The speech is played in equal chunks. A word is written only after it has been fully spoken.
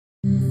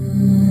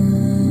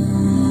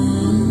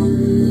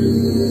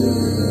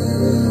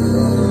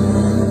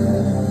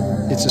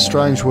It's a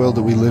strange world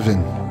that we live in,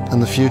 and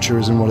the future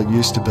isn't what it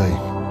used to be.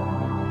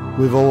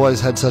 We've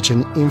always had such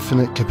an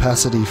infinite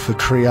capacity for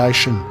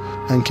creation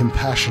and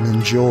compassion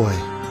and joy,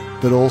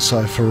 but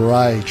also for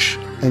rage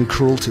and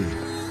cruelty.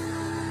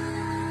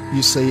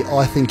 You see,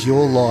 I think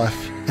your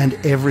life and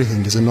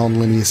everything is a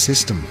non-linear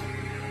system.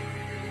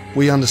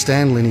 We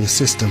understand linear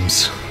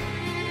systems,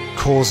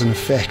 cause and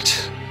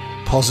effect,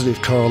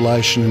 positive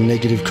correlation and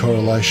negative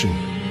correlation.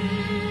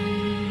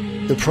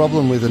 The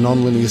problem with a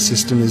non-linear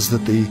system is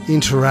that the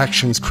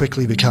interactions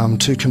quickly become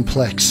too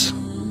complex.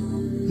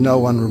 No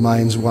one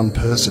remains one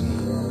person.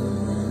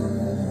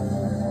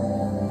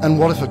 And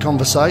what if a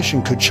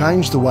conversation could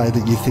change the way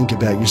that you think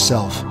about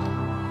yourself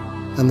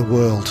and the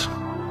world?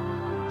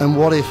 And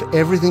what if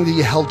everything that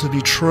you held to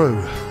be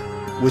true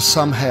was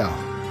somehow,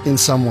 in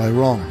some way,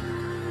 wrong?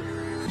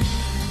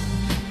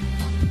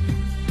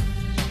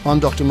 I'm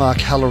Dr. Mark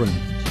Halloran,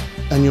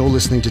 and you're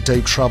listening to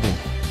Deep Trouble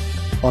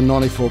on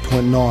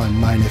 94.9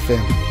 Main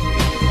FM.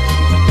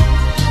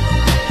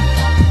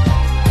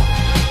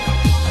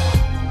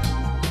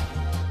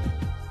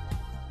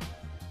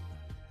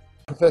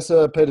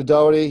 Professor Peter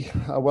Doherty,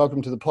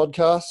 welcome to the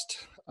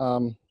podcast.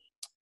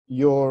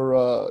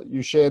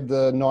 You shared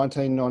the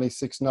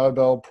 1996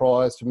 Nobel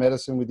Prize for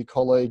Medicine with your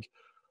colleague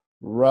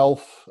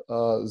Ralph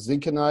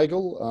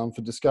Zinkernagel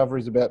for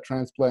discoveries about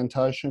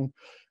transplantation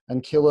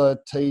and killer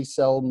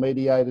T-cell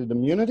mediated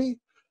immunity,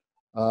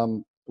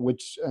 and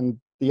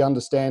the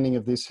understanding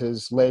of this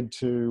has led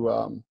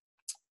to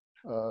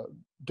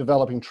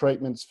developing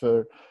treatments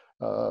for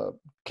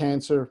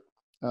cancer.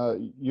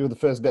 You were the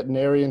first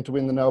veterinarian to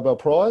win the Nobel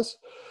Prize.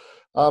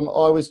 I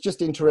was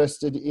just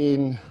interested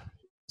in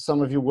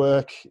some of your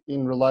work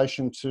in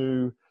relation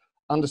to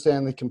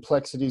understand the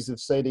complexities of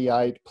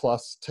CD8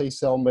 plus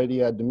T-cell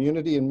mediated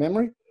immunity and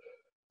memory,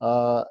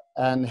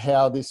 and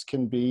how this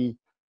can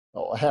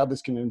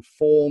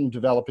inform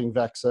developing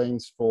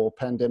vaccines for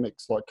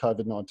pandemics like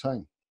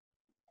COVID-19.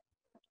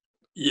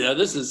 Yeah,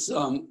 this is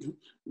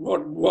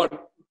what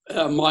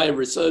my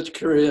research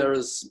career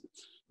has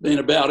been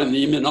about in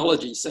the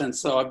immunology sense.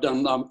 So I've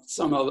done a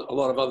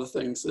lot of other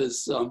things.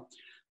 There's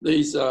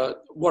these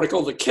what are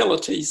called the killer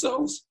T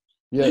cells.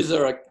 Yes. These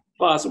are a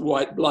class of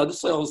white blood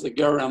cells that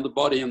go around the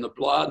body and the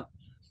blood.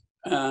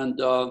 And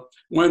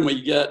when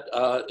we get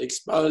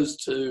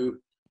exposed to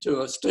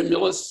a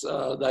stimulus,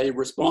 they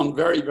respond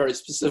very, very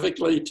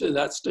specifically to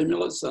that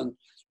stimulus and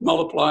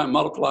multiply and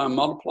multiply and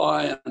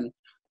multiply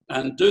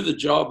and do the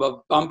job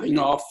of bumping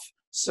off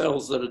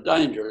cells that are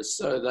dangerous.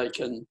 So they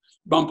can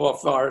bump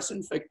off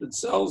virus-infected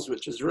cells,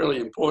 which is really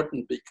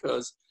important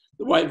because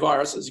the way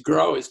viruses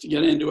grow is to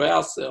get into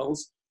our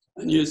cells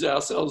and use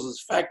our cells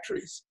as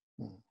factories.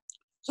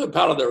 So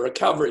part of the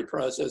recovery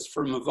process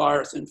from a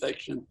virus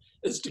infection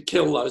is to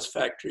kill those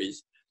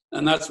factories.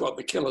 And that's what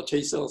the killer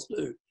T cells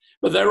do.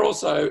 But they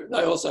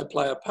also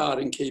play a part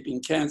in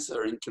keeping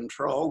cancer in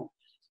control.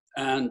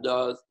 And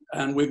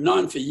we've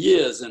known for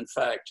years, in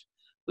fact,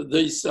 that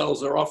these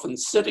cells are often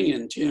sitting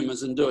in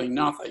tumors and doing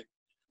nothing.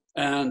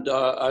 And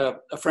a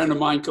friend of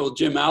mine called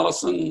Jim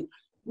Allison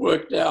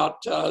worked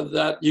out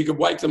that you could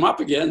wake them up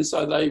again,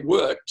 so they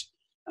worked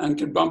and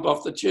could bump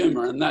off the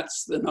tumor. And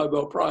that's the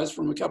Nobel Prize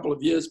from a couple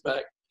of years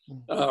back,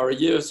 or a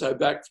year or so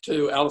back,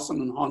 to Allison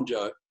and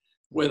Honjo,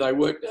 where they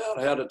worked out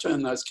how to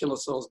turn those killer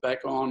cells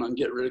back on and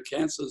get rid of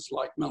cancers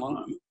like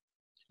melanoma.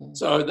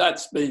 So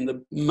that's been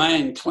the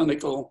main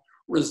clinical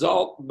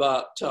result,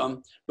 but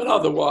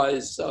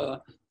otherwise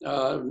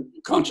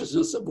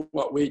consciousness of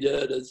what we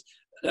did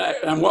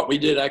and what we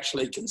did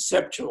actually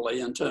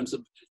conceptually in terms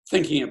of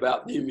thinking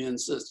about the immune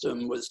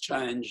system was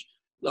change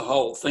the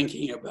whole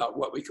thinking about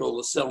what we call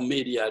the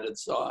cell-mediated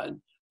side,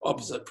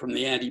 opposite from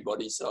the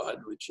antibody side,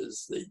 which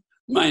is the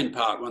main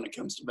part when it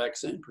comes to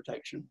vaccine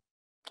protection.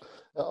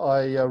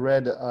 I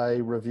read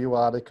a review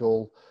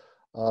article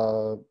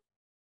that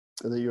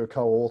you're a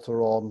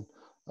co-author on,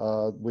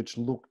 which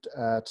looked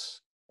at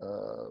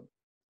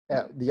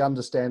the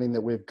understanding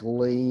that we've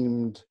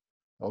gleaned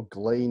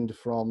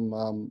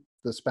from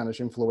the Spanish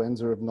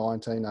influenza of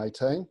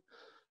 1918.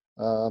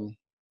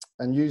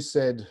 And you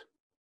said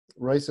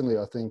recently,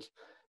 I think,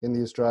 in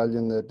the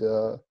Australian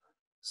that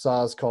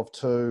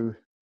SARS-CoV-2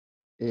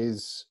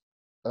 is,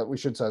 we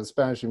should say the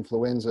Spanish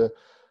influenza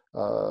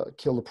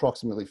killed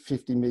approximately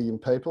 50 million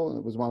people. And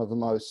it was one of the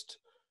most,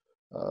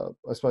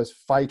 I suppose,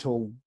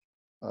 fatal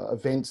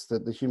events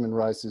that the human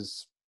race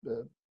has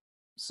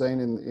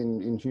seen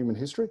in human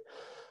history.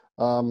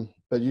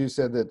 But you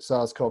said that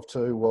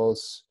SARS-CoV-2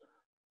 was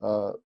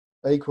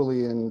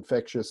equally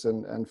infectious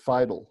and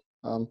fatal.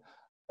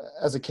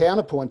 As a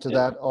counterpoint to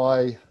that,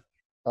 I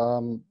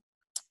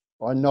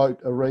note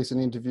a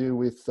recent interview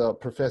with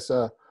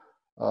Professor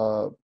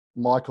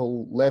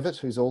Michael Levitt,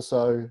 who's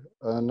also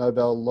a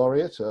Nobel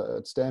laureate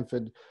at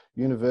Stanford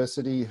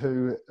University,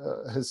 who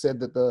has said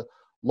that the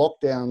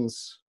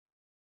lockdowns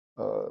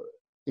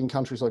in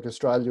countries like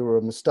Australia were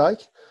a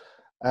mistake,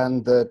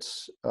 and that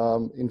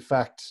in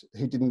fact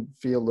he didn't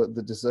feel that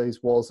the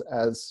disease was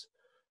as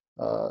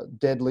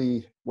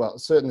deadly, well,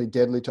 certainly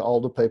deadly to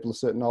older people, a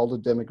certain older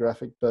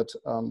demographic, but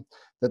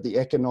that the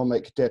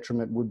economic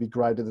detriment would be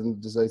greater than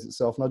the disease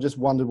itself. And I just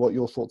wondered what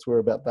your thoughts were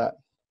about that.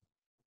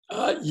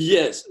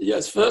 Yes.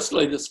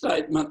 Firstly, the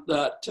statement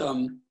that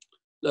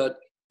that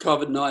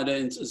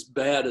COVID-19 is as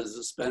bad as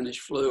the Spanish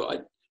flu.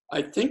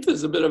 I think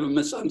there's a bit of a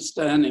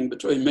misunderstanding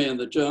between me and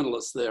the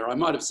journalist there. I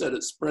might have said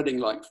it's spreading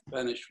like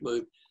Spanish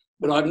flu,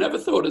 but I've never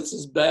thought it's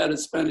as bad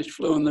as Spanish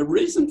flu. And the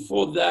reason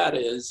for that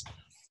is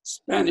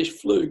Spanish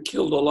flu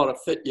killed a lot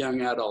of fit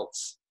young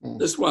adults.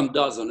 This one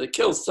doesn't. It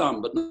kills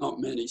some, but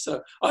not many.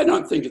 So I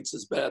don't think it's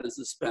as bad as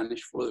the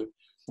Spanish flu.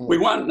 We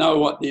won't know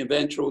what the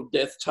eventual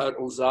death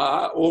totals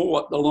are or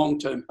what the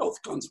long-term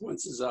health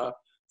consequences are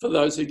for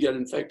those who get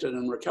infected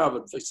and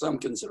recovered for some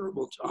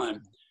considerable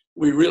time.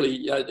 We really,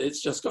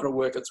 it's just got to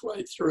work its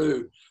way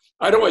through.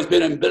 I'd always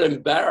been a bit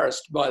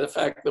embarrassed by the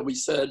fact that we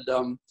said,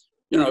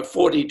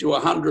 40 to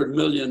 100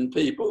 million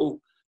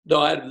people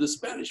died of the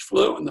Spanish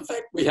flu, and the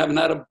fact we haven't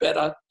had a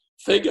better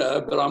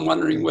figure, but I'm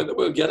wondering whether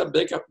we'll get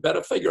a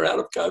better figure out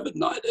of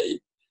COVID-19.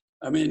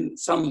 I mean,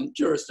 some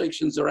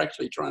jurisdictions are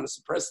actually trying to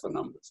suppress the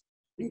numbers,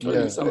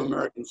 including some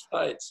American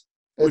states,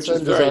 which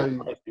is very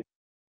impressive.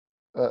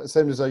 It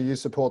seems as though you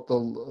support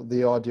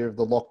the idea of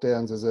the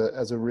lockdowns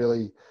as a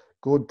really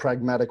good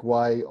pragmatic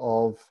way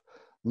of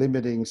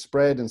limiting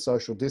spread and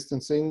social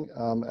distancing,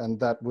 and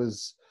that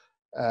was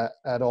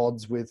at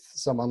odds with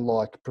someone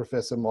like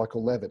Professor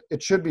Michael Levitt.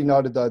 It should be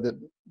noted, though, that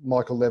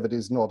Michael Levitt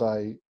is not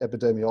an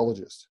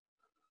epidemiologist.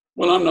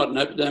 Well, I'm not an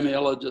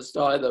epidemiologist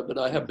either, but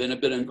I have been a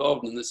bit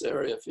involved in this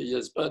area for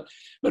years. But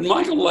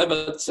Michael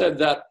Levitt said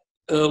that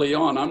early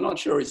on. I'm not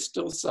sure he's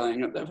still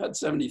saying it. They've had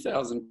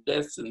 70,000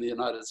 deaths in the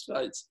United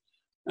States.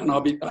 And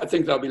I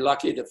think they'll be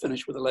lucky to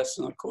finish with less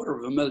than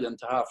 250,000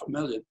 to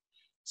 500,000.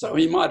 So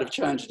he might have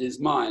changed his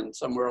mind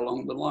somewhere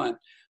along the line.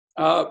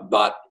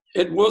 But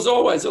it was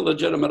always a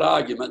legitimate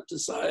argument to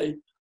say,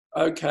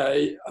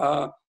 okay,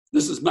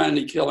 this is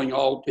mainly killing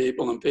old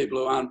people and people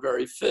who aren't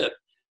very fit.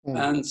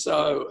 And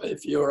so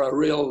if you're a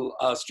real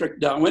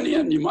strict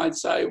Darwinian, you might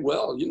say,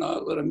 well,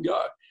 let them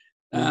go.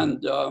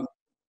 And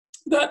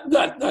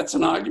that's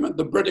an argument.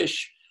 The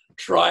British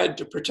tried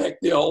to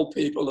protect the old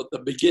people at the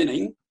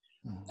beginning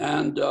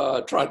and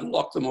tried to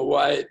lock them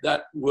away.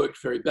 That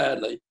worked very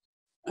badly.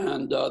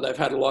 And they've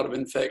had a lot of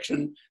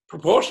infection.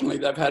 Proportionally,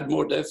 they've had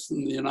more deaths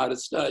than the United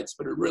States,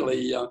 but it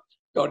really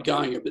got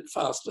going a bit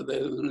faster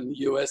there than in the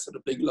US at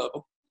a big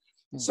level.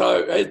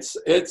 So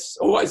it's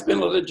always been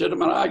a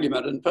legitimate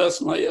argument. And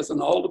personally, as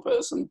an older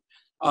person,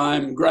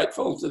 I'm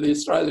grateful to the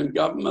Australian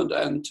government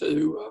and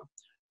to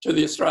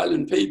the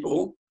Australian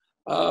people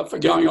for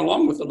going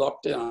along with the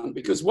lockdown,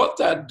 because what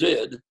that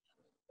did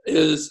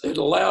is it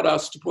allowed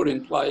us to put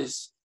in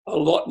place a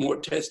lot more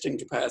testing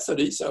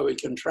capacity so we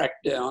can track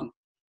down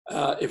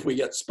if we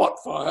get spot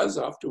fires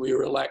after we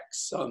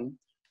relax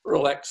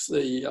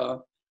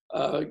the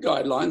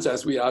guidelines,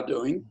 as we are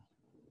doing.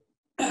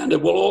 And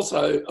it will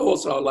also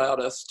allowed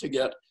us to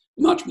get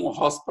much more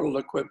hospital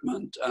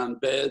equipment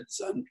and beds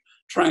and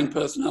trained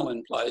personnel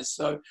in place.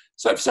 So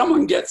if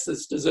someone gets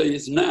this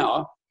disease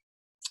now,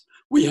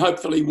 we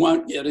hopefully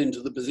won't get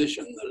into the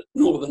position that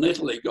Northern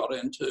Italy got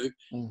into,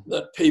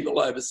 that people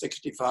over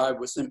 65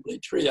 were simply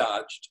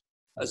triaged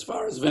as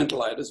far as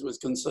ventilators was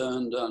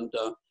concerned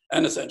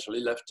and essentially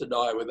left to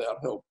die without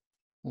help.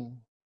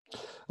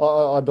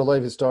 I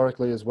believe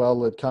historically as well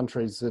that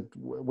countries that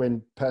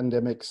when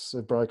pandemics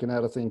have broken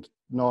out, I think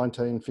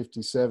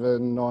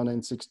 1957,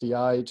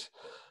 1968,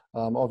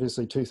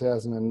 obviously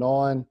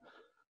 2009,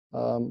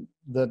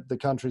 that the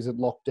countries that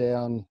locked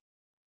down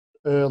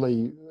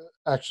early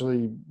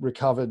actually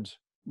recovered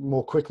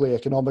more quickly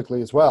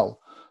economically as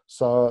well.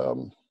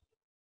 So,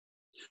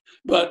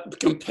 but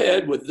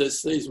compared with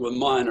this, these were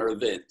minor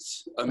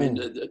events. I mean,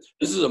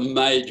 this is a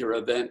major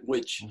event,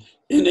 which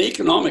in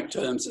economic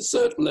terms is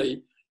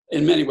certainly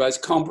in many ways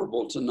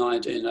comparable to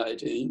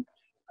 1918.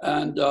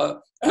 And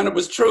it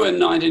was true in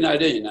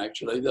 1918,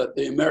 actually, that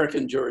the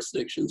American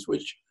jurisdictions,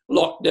 which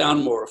locked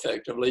down more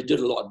effectively, did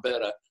a lot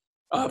better.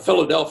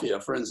 Philadelphia,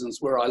 for instance,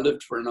 where I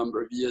lived for a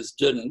number of years,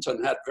 didn't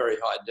and had very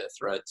high death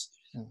rates.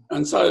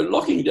 And so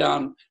locking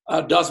down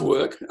does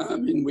work. I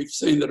mean, we've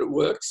seen that it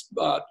works,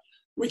 but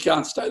we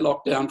can't stay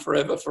locked down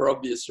forever for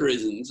obvious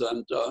reasons.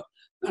 And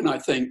I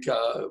think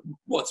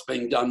what's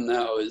being done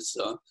now is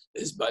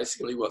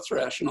basically what's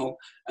rational.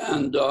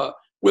 And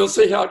we'll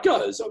see how it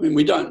goes. I mean,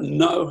 we don't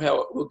know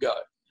how it will go.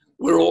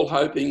 We're all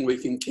hoping we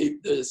can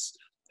keep this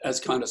as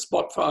kind of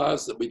spot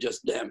fires that we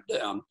just damp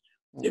down.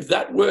 If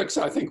that works,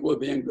 I think we'll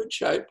be in good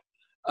shape.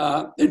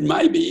 It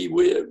may be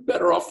we're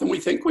better off than we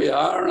think we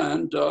are,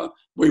 and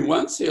we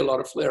won't see a lot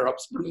of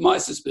flare-ups. But my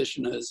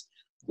suspicion is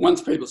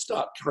once people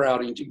start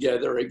crowding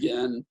together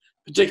again,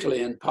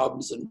 particularly in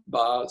pubs and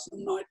bars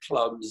and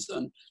nightclubs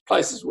and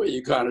places where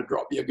you kind of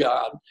drop your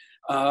guard,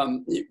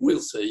 we'll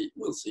see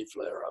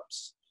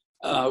flare-ups.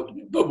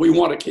 But we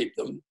want to keep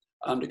them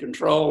under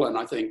control, and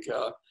I think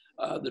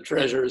the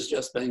Treasurer has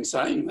just been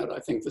saying that, I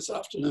think, this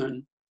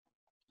afternoon.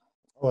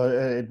 Well,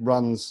 it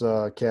runs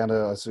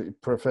counter.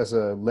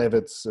 Professor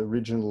Levitt's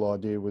original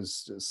idea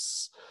was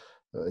just,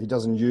 he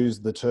doesn't use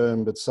the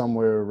term, but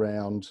somewhere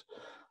around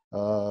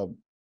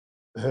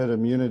herd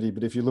immunity.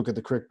 But if you look at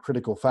the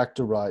critical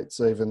factor rates,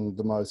 even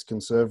the most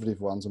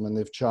conservative ones, I mean,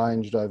 they've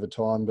changed over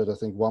time, but I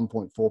think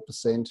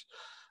 1.4%.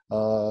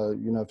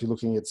 If you're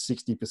looking at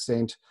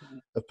 60%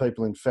 of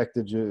people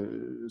infected,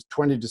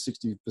 20 to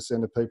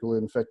 60% of people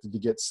infected, you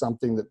get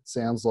something that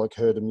sounds like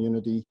herd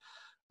immunity.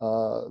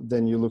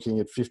 Then you're looking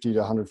at 50 to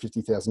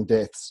 150,000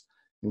 deaths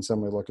in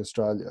somewhere like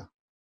Australia.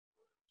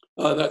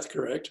 That's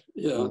correct.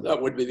 Yeah,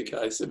 that would be the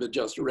case if it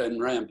just ran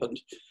rampant.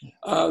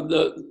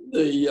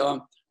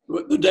 The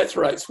death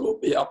rates will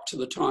be up to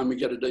the time we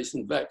get a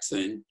decent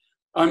vaccine.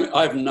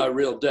 I have no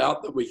real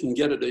doubt that we can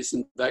get a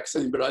decent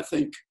vaccine, but I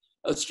think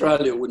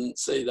Australia wouldn't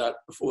see that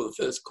before the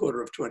first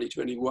quarter of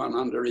 2021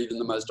 under even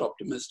the most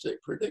optimistic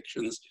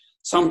predictions.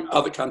 Some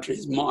other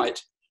countries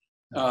might,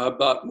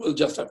 but we'll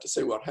just have to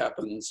see what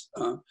happens.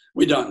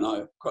 We don't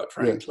know, quite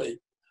frankly.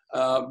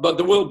 But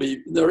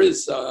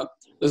there's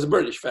a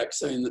British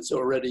vaccine that's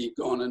already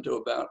gone into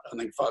about, I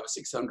think, 500 or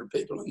 600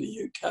 people in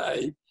the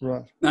UK.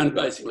 Right. And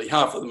basically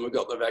half of them have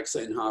got the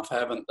vaccine, half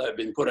haven't. They've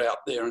been put out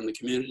there in the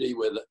community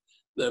where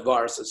the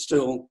virus is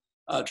still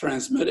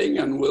transmitting,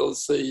 and we'll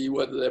see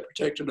whether they're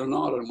protected or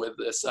not and whether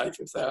they're safe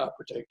if they are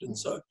protected.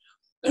 So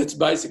it's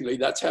basically,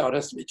 that's how it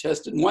has to be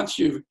tested. And once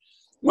you've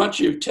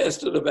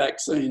tested a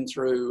vaccine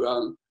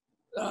through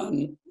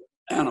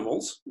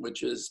animals,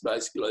 which is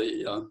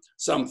basically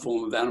some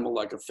form of animal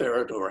like a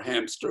ferret or a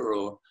hamster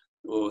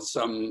or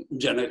some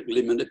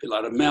genetically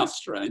manipulated mouse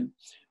strain,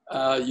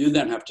 you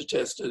then have to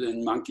test it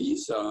in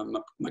monkeys,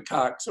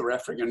 macaques or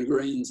African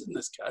greens in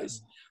this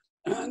case.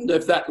 And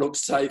if that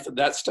looks safe at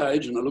that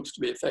stage and it looks to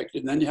be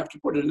effective, then you have to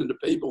put it into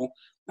people,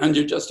 and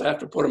you just have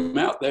to put them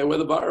out there where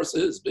the virus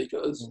is,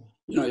 because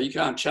you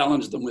can't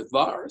challenge them with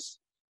virus.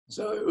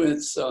 So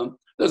it's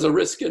there's a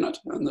risk in it,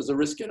 and there's a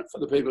risk in it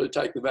for the people who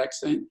take the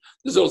vaccine.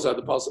 There's also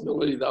the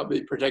possibility they'll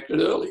be protected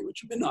early,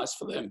 which would be nice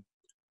for them.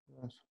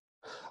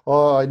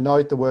 Oh, I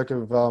note the work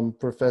of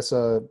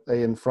Professor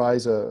Ian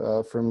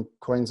Fraser from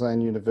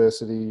Queensland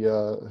University,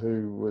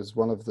 who was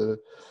one of the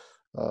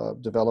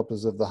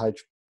developers of the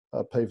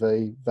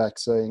HPV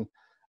vaccine,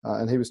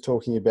 and he was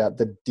talking about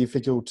the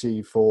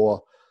difficulty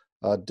for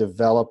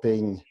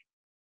developing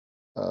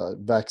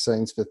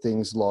vaccines for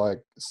things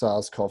like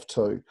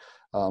SARS-CoV-2,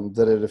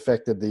 that it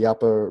affected the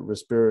upper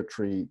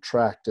respiratory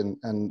tract,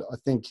 and I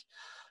think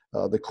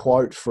the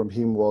quote from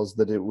him was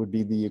that it would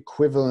be the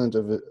equivalent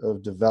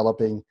of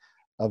developing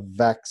a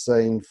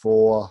vaccine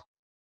for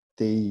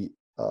the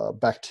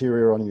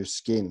bacteria on your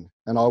skin.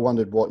 And I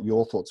wondered what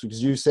your thoughts,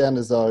 because you sound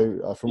as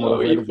though, from what I've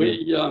read of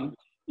you...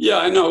 Yeah,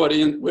 I know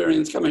where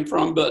Ian's coming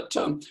from, but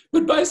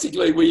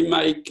basically we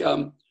make,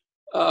 they're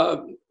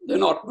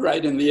not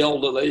great in the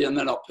elderly and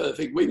they're not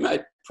perfect. We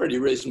make pretty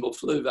reasonable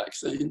flu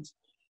vaccines,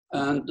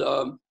 and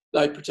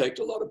they protect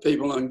a lot of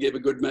people and give a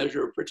good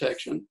measure of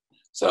protection.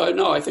 So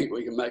no, I think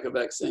we can make a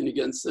vaccine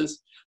against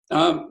this.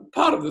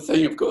 Part of the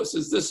thing, of course,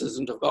 is this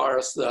isn't a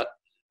virus that,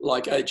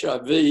 like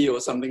HIV or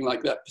something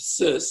like that,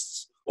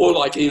 persists, or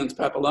like Ian's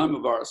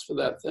papillomavirus for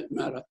that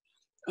matter,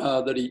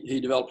 that he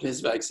developed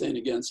his vaccine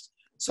against.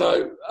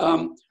 So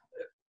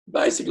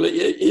basically,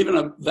 even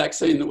a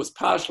vaccine that was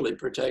partially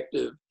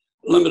protective,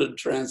 limited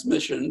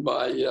transmission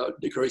by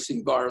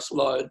decreasing virus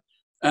load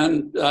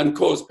and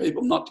cause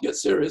people not to get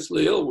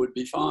seriously ill would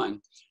be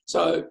fine.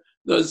 So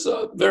there's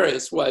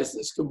various ways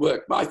this could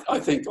work. I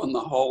think on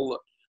the whole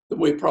that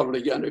we're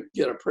probably going to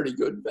get a pretty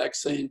good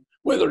vaccine.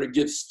 Whether it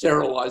gives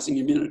sterilizing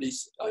immunity,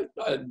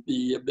 I'd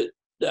be a bit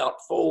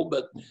doubtful,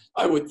 but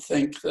I would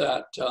think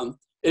that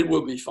it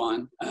will be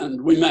fine, and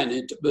we may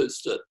need to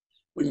boost it.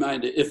 We may,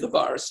 if the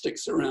virus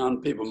sticks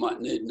around, people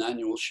might need an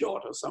annual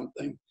shot or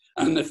something.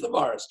 And if the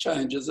virus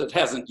changes, it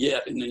hasn't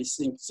yet in any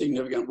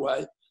significant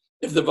way.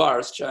 If the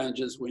virus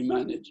changes, we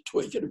may need to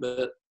tweak it a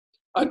bit.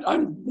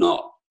 I'm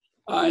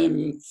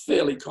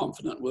fairly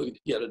confident we'll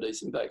get a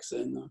decent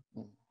vaccine though.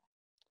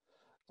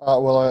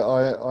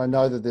 Well, I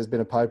know that there's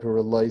been a paper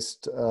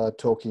released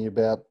talking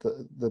about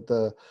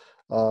the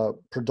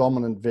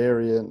predominant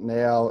variant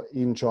now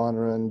in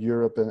China and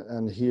Europe,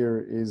 and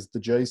here is the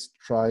G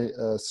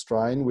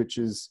strain, which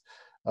is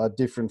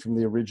different from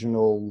the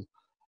original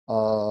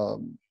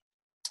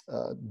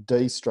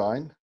D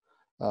strain,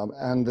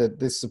 and that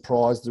this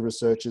surprised the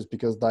researchers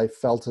because they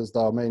felt as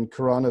though,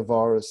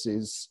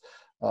 coronavirus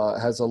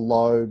has a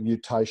low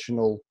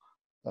mutational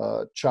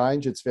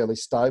change. It's fairly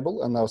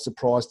stable, and they were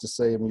surprised to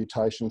see a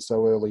mutation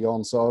so early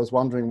on. So I was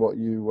wondering what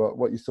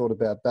you thought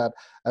about that,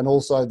 and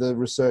also the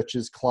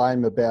researchers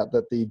claim about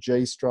that the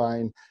G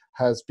strain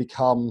has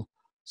become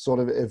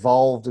sort of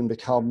evolved and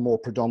become more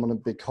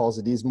predominant because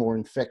it is more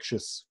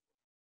infectious.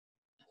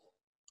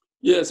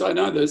 Yes, I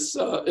know this.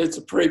 It's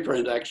a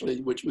preprint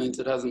actually, which means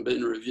it hasn't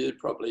been reviewed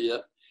properly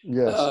yet.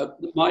 Yes.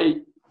 My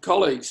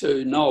colleagues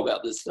who know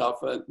about this stuff,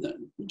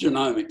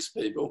 genomics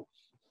people,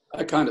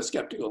 are kind of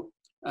skeptical.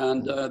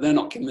 and they're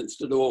not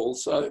convinced at all.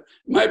 So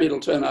maybe it'll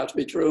turn out to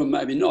be true and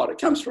maybe not. It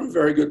comes from a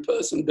very good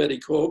person, Betty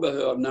Korber,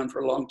 who I've known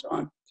for a long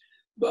time.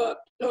 But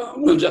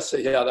we'll just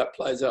see how that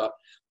plays out.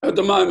 At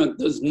the moment,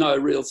 there's no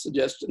real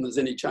suggestion there's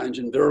any change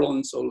in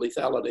virulence or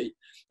lethality.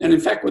 And in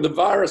fact, with a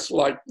virus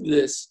like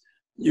this,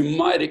 you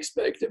might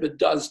expect if it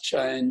does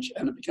change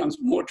and it becomes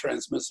more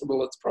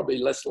transmissible, it's probably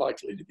less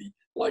likely to be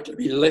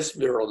less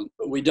virulent,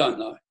 but we don't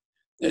know.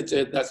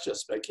 That's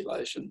just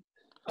speculation.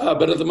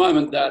 But at the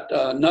moment,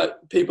 no,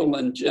 people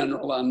in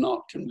general are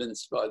not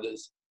convinced by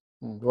this.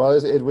 Well,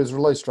 it was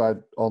released straight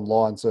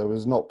online, so it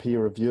was not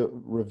peer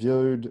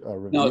reviewed.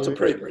 No, it's a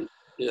preprint.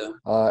 Yeah,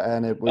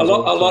 and it was a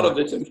lot of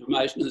this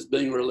information is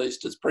being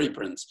released as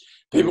preprints.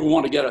 People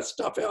want to get our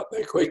stuff out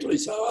there quickly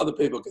so other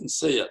people can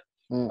see it.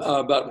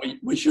 But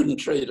we shouldn't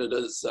treat it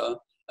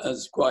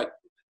as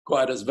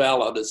quite as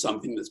valid as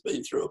something that's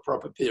been through a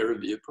proper peer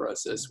review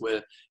process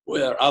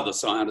where other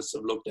scientists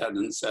have looked at it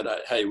and said,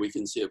 hey, we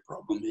can see a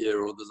problem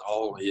here, or there's a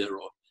hole here,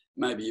 or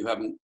maybe you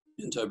haven't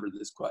interpreted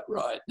this quite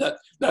right.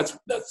 That's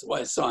the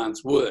way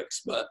science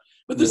works. But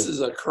this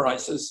is a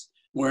crisis.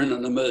 We're in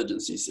an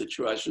emergency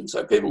situation.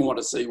 So people want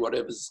to see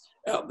whatever's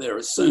out there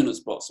as soon as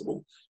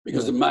possible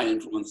because it may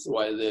influence the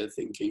way they're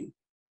thinking.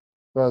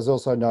 But it was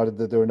also noted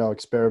that there were no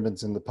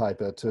experiments in the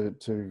paper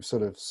to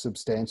sort of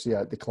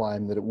substantiate the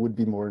claim that it would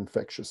be more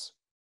infectious.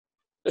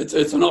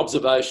 It's an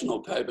observational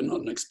paper, not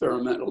an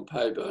experimental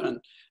paper,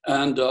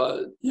 and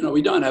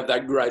we don't have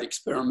that great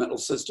experimental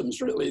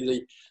systems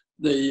really.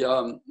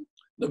 The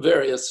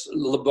various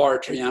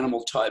laboratory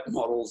animal type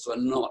models are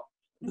not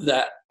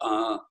that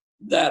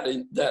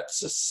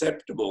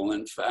susceptible,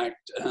 in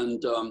fact,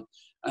 and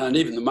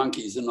even the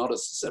monkeys are not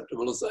as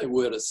susceptible as they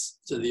were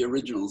to the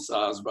original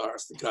SARS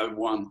virus, the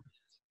COVID-1.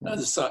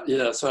 So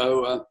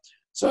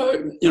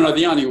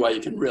the only way you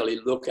can really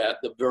look at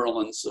the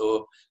virulence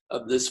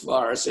of this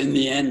virus in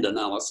the end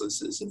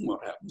analysis is in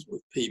what happens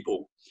with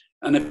people.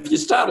 And if you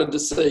started to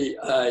see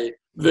a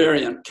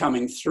variant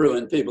coming through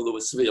in people that were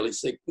severely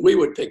sick, we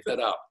would pick that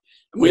up.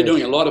 And we're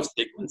doing a lot of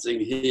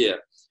sequencing here.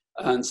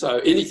 And so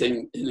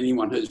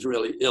anyone who's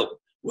really ill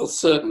will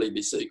certainly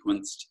be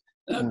sequenced.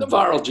 The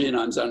viral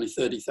genome is only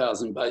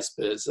 30,000 base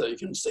pairs, so you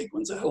can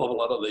sequence a hell of a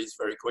lot of these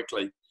very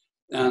quickly.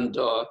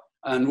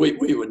 And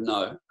we would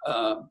know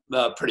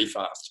pretty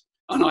fast.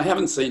 And I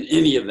haven't seen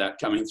any of that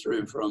coming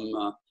through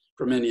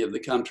from any of the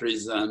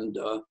countries, and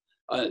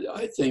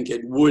I think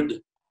it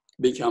would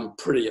become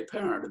pretty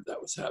apparent if that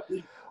was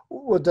happening.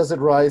 Well, does it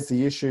raise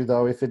the issue,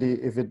 though, if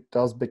it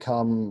does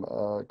become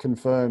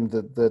confirmed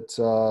that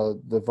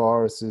the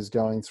virus is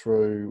going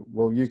through,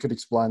 well, you could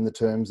explain the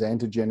terms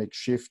antigenic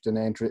shift and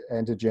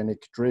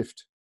antigenic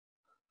drift?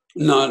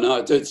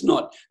 No, it's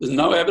not. There's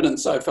no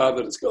evidence so far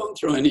that it's gone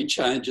through any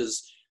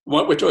changes.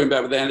 What we're talking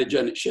about with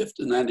antigenic shift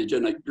and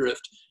antigenic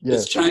drift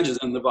is changes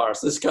in the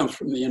virus. This comes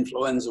from the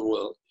influenza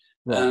world.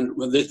 Right.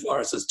 And this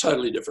virus is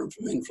totally different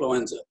from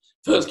influenza.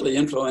 Firstly,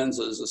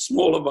 influenza is a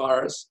smaller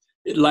virus.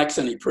 It lacks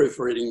any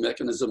proofreading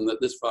mechanism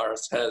that this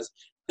virus has.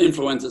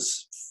 Influenza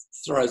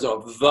throws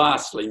off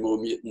vastly more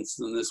mutants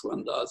than this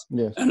one does.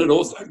 Yes. And it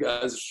also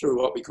goes through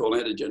what we call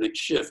antigenic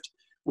shift,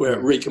 where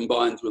it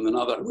recombines with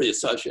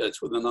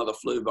reassociates with another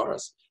flu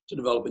virus to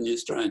develop a new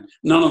strain.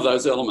 None of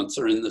those elements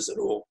are in this at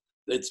all.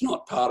 It's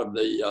not part of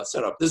the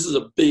setup. This is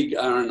a big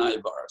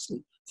RNA virus,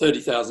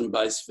 30,000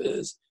 base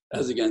pairs,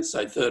 as against,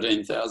 say,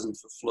 13,000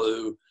 for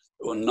flu,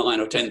 or 9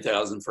 or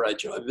 10,000 for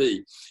HIV.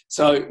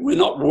 So we're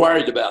not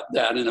worried about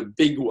that in a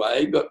big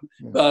way, but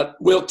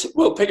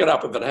we'll pick it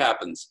up if it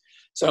happens.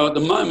 So at the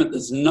moment,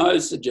 there's no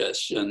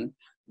suggestion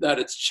that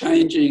it's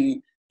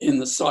changing in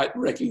the site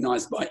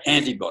recognized by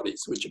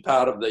antibodies, which are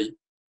part of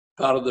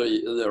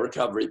the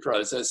recovery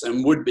process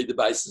and would be the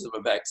basis of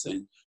a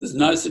vaccine. There's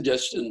no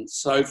suggestion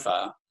so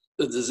far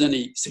that there's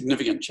any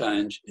significant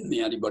change in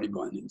the antibody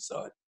binding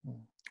site.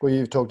 Well,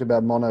 you've talked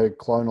about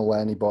monoclonal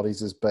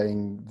antibodies as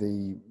being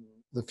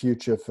the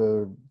future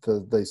for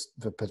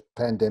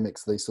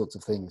pandemics, these sorts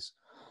of things.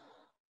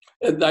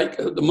 The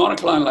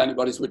monoclonal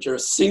antibodies, which are a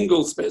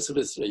single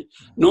specificity.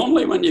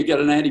 Normally, when you get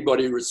an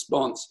antibody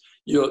response,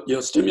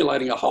 you're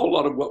stimulating a whole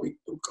lot of what we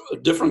call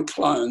different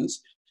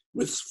clones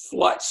with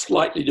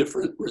slightly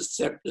different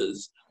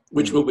receptors,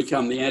 which will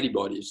become the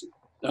antibodies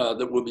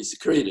that will be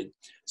secreted.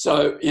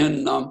 So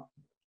in a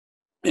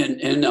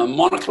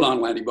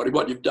monoclonal antibody,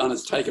 what you've done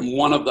is taken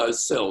one of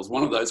those cells,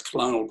 one of those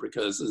clonal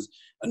precursors,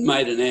 and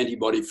made an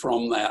antibody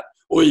from that.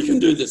 Or you can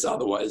do this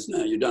other ways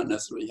now. You don't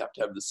necessarily have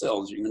to have the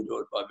cells. You can do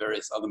it by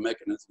various other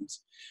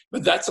mechanisms.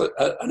 But that's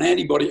an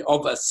antibody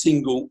of a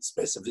single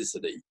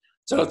specificity.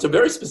 So it's a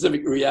very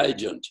specific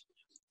reagent.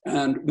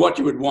 And what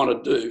you would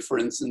want to do, for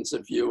instance,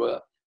 if you were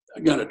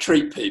going to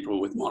treat people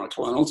with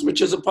monoclonals,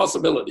 which is a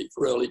possibility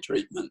for early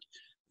treatment,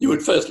 you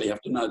would firstly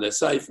have to know they're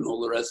safe and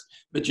all the rest,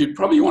 but you'd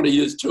probably want to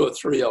use 2 or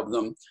 3 of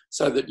them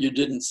so that you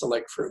didn't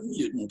select for a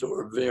mutant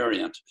or a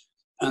variant.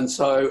 And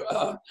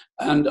so,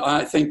 and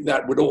I think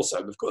that would also,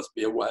 of course,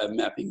 be a way of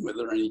mapping whether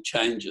there are any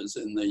changes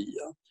in the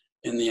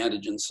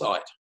antigen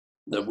site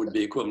that would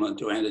be equivalent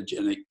to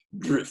antigenic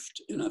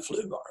drift in a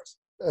flu virus.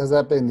 has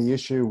that been the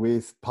issue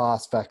with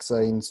past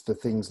vaccines for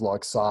things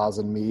like SARS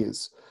and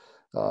MERS?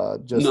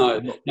 No.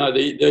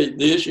 The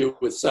issue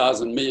with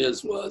SARS and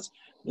MERS was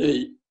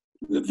the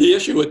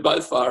issue with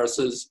both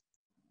viruses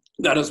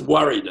that has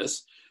worried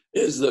us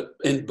is that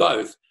in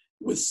both,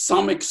 with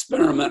some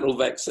experimental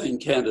vaccine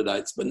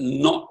candidates, but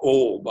not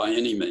all by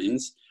any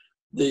means,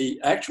 the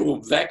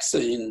actual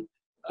vaccine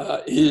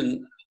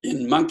in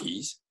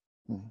monkeys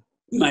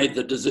made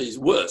the disease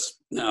worse.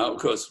 Now,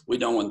 of course, we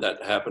don't want that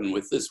to happen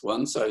with this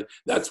one, so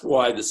that's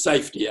why the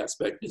safety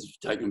aspect is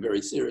taken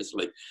very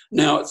seriously.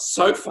 Now,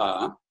 so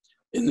far,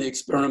 in the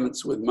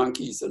experiments with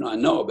monkeys that I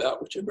know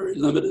about, which are very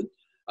limited,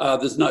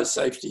 there's no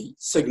safety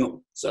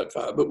signal so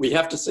far, but we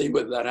have to see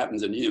whether that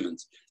happens in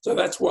humans. So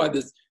that's why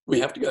we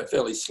have to go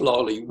fairly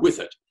slowly with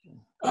it.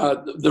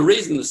 The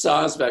reason the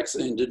SARS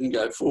vaccine didn't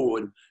go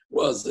forward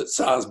was that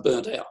SARS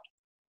burnt out.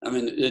 I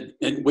mean,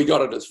 we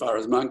got it as far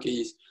as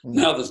monkeys.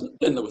 Now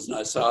then there was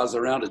no SARS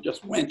around, it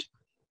just went.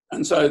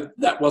 And so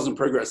that wasn't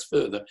progressed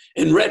further.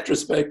 In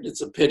retrospect,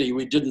 it's a pity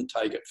we didn't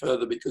take it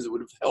further because it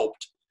would have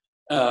helped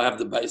have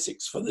the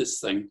basics for this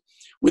thing.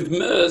 With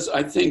MERS,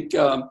 I think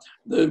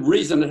the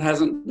reason it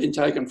hasn't been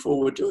taken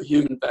forward to a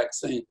human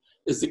vaccine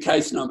is the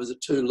case numbers are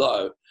too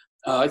low.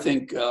 I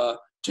think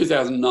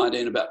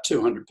 2019, about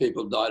 200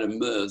 people died of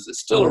MERS. It's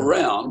still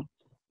around,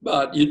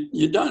 but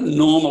you don't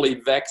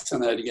normally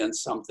vaccinate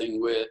against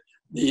something where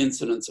the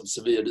incidence of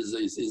severe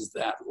disease is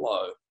that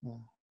low.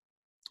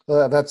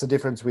 That's the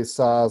difference with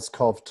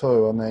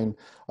SARS-CoV-2. I mean,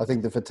 I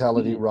think the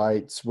fatality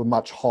rates were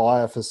much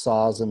higher for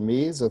SARS and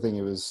MERS. I think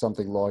it was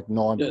something like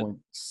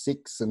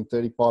 9.6 and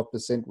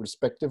 35%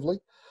 respectively.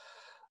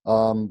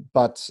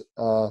 But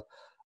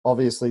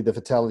obviously the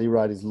fatality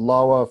rate is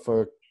lower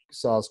for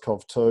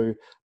SARS-CoV-2,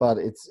 but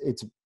its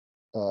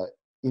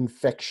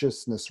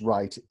infectiousness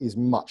rate is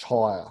much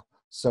higher.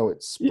 So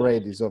its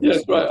spread is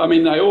obviously... Yes, right. I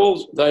mean, they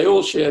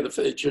all share the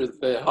feature that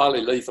they're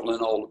highly lethal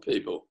in older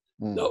people.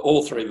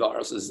 All three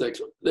viruses,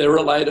 they're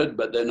related,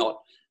 but they're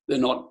not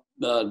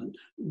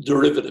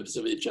derivatives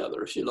of each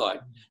other, if you like.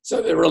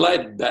 So they're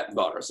related bat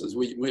viruses.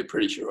 We're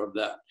pretty sure of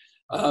that.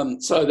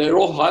 So they're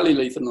all highly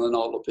lethal in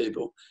older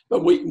people,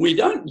 but we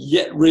don't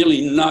yet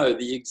really know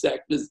the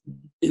exact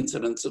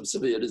incidence of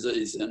severe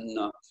disease in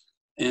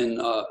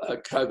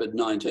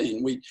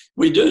COVID-19.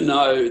 We do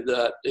know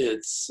that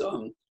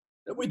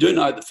we do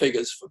know the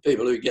figures for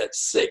people who get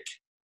sick.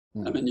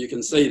 I mean, you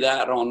can see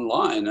that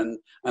online,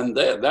 and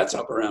that's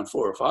up around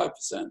 4 or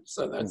 5%.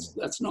 So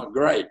that's not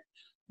great.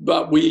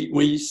 But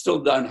we still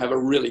don't have a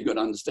really good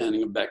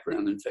understanding of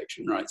background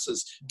infection rates.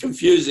 There's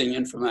confusing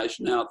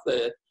information out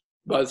there,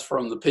 both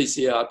from the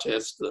PCR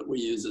test that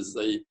we use as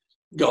the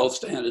gold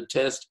standard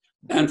test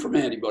and from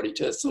antibody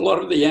tests. A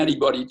lot of the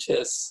antibody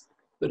tests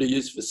that are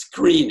used for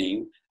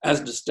screening, as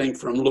distinct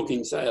from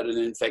looking, say, at an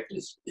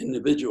infected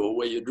individual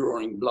where you're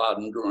drawing blood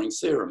and drawing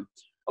serum,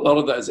 a lot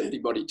of those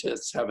antibody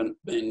tests haven't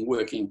been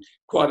working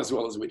quite as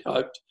well as we'd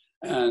hoped,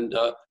 and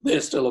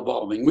they're still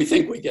evolving. We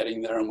think we're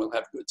getting there and we'll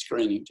have good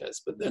screening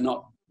tests, but they're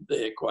not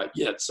there quite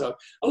yet. So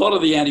a lot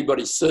of the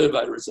antibody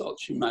survey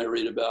results you may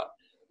read about,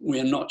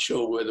 we're not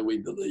sure whether we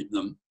believe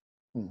them.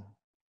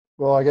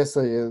 Well, I guess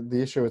the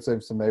issue, it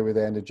seems to me, with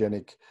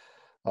antigenic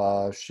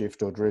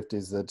shift or drift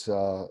is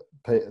that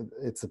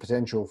it's the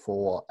potential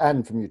for,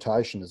 and for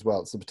mutation as well,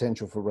 it's the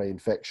potential for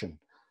reinfection.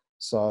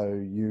 So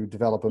you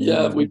develop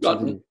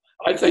a...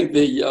 I think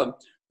the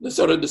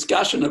sort of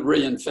discussion of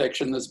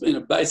reinfection, there's been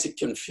a basic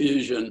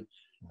confusion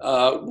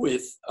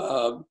with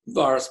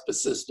virus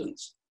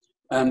persistence.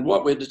 And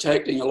what we're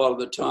detecting a lot of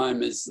the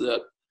time is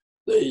that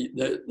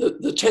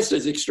the test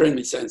is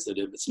extremely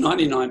sensitive. It's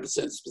 99%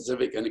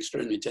 specific and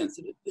extremely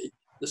sensitive,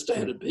 the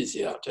standard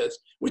PCR test,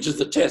 which is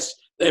the test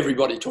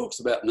everybody talks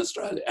about in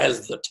Australia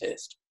as the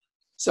test.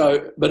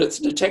 So, but it's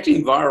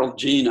detecting viral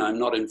genome,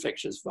 not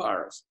infectious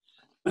virus.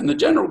 And the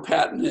general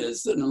pattern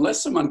is that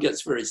unless someone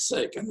gets very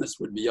sick, and this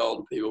would be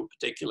older people,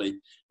 particularly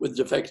with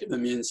defective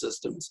immune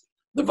systems,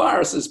 the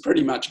virus is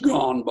pretty much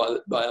gone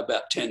by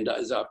about 10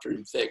 days after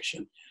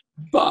infection.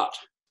 But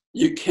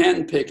you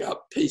can pick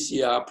up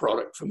PCR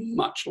product for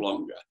much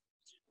longer.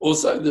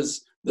 Also,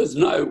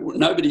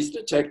 nobody's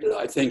detected,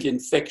 I think,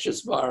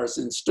 infectious virus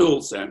in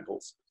stool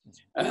samples,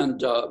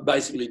 and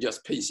basically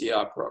just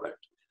PCR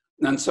product.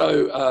 And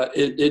so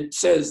it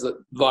says that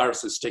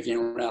virus is sticking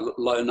around at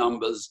low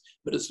numbers,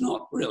 but it's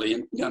not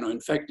really going to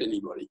infect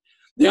anybody.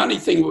 The only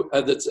thing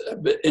that's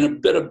in a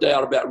bit of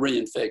doubt about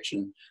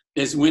reinfection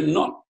is we're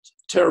not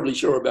terribly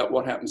sure about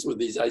what happens with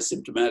these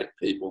asymptomatic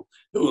people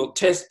who will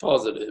test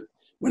positive.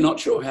 We're not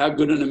sure how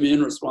good an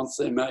immune response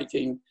they're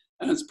making,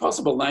 and it's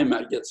possible they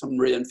may get some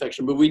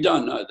reinfection, but we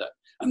don't know that,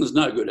 and there's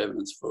no good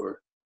evidence for it.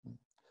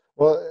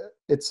 Well,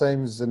 it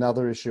seems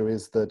another issue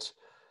is that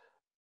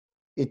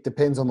it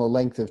depends on the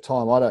length of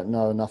time. I don't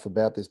know enough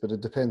about this, but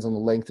it depends on the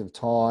length of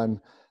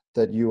time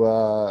that you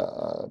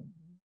are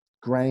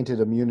granted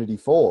immunity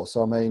for.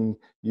 So, I mean,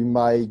 you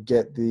may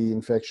get the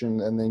infection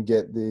and then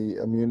get the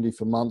immunity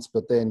for months,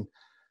 but then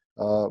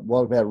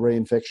what about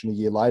reinfection a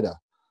year later?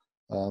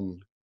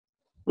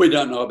 We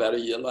don't know about a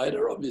year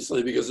later,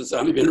 obviously, because it's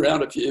only been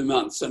around a few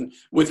months. And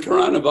with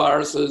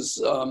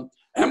coronaviruses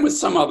and with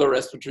some other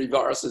respiratory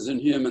viruses in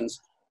humans,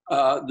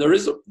 there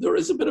is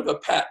a bit of a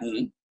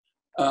pattern.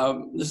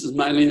 This is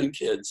mainly in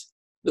kids.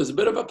 There's a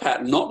bit of a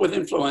pattern, not with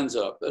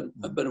influenza,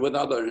 but with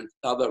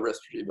other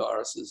respiratory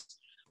viruses,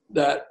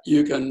 that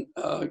you can,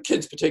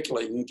 kids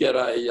particularly, can get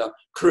a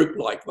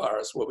croup-like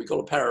virus, what we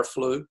call a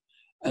paraflu,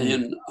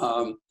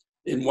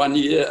 in 1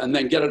 year, and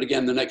then get it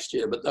again the next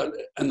year,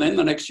 and then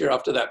the next year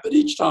after that. But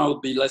each time will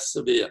be less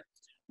severe.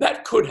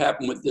 That could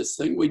happen with this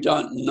thing. We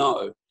don't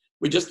know.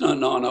 We just don't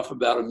know enough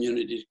about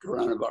immunity to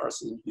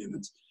coronaviruses in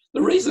humans.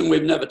 The reason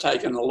we've never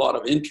taken a lot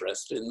of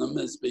interest in them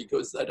is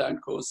because they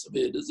don't cause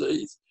severe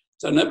disease.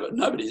 So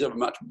nobody's ever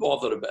much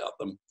bothered about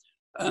them.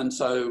 And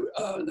so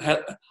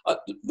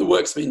the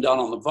work's been done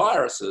on the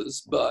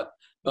viruses, but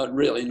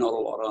really not a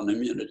lot on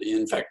immunity.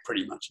 In fact,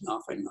 pretty much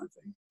nothing, I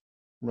think.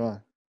 Right.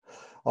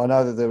 I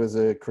know that there was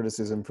a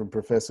criticism from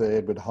Professor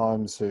Edward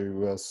Holmes,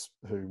 who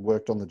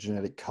worked on the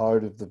genetic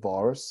code of the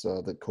virus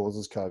that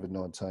causes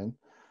COVID-19,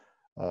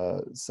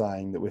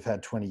 saying that we've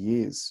had 20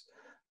 years.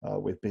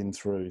 We've been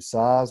through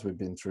SARS, we've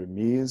been through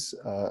MERS.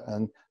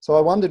 And so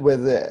I wondered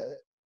whether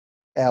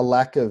our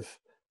lack of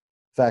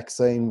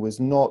vaccine was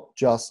not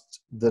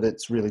just that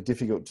it's really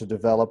difficult to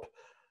develop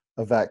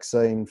a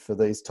vaccine for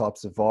these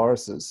types of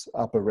viruses,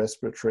 upper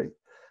respiratory,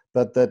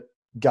 but that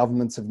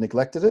governments have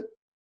neglected it,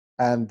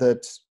 and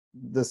that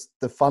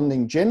the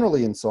funding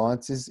generally in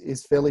science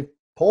is fairly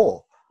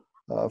poor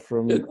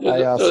from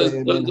ARC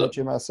and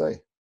NHMRC.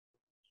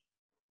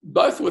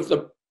 Both with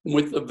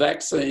the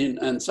vaccine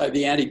and, say,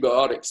 the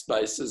antibiotic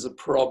space is a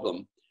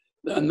problem.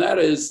 And that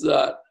is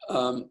that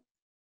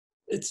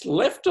it's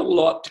left a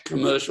lot to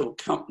commercial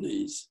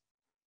companies,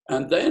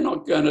 and they're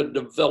not going to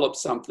develop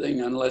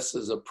something unless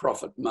there's a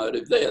profit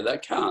motive there. They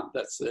can't.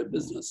 That's their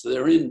business.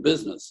 They're in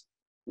business,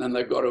 and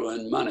they've got to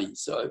earn money.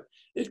 So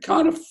it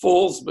kind of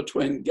falls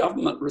between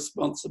government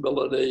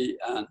responsibility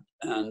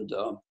and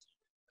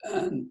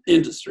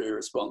industry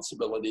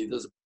responsibility.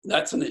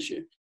 That's an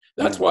issue.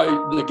 That's why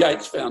the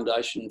Gates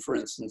Foundation, for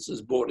instance,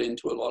 has bought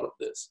into a lot of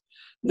this.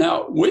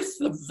 Now, with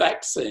the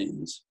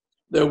vaccines,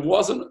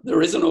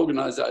 there is an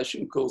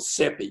organisation called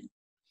CEPI,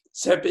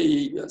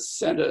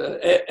 Centre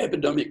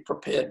Epidemic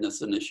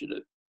Preparedness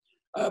Initiative,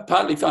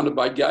 partly funded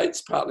by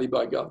Gates, partly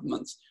by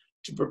governments,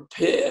 to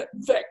prepare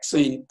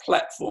vaccine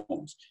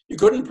platforms. You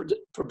couldn't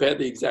prepare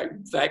the exact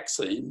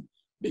vaccine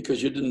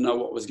because you didn't know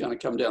what was going to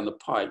come down the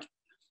pike,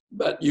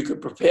 but you could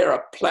prepare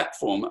a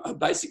platform, a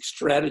basic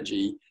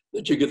strategy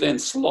that you could then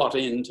slot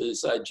into,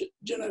 say,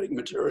 genetic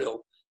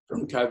material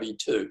from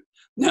COVID-2.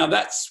 Now,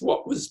 that's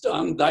what was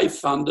done. They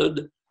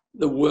funded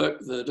the work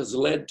that has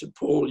led to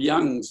Paul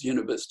Young's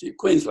University of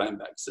Queensland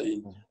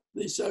vaccine,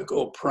 the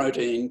so-called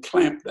protein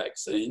clamp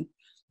vaccine,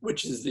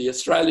 which is the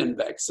Australian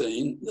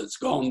vaccine that's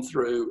gone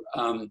through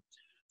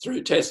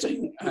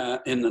testing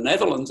in the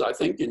Netherlands, I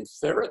think, in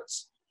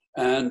ferrets,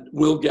 and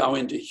will go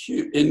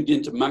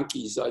into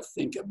monkeys, I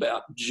think,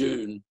 about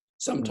June,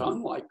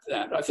 sometime like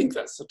that. I think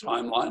that's the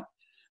timeline.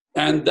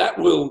 And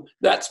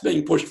that's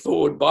being pushed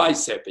forward by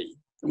CEPI.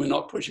 We're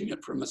not pushing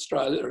it from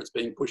Australia, it's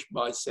being pushed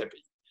by CEPI.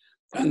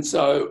 And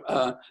so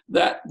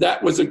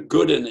that was a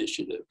good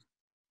initiative.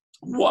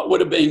 What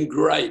would have been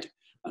great,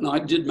 and I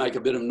did make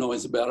a bit of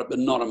noise about it, but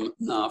not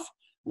enough,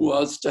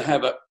 was to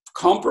have a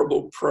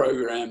comparable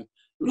program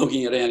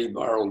looking at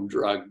antiviral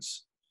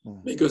drugs.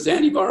 Because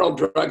antiviral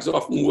drugs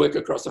often work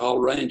across a whole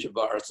range of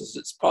viruses.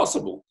 It's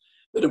possible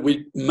that if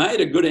we made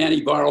a good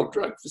antiviral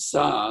drug for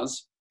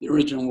SARS, the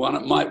original one,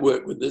 it might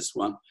work with this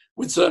one.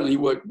 Would certainly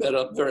work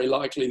better, very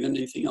likely, than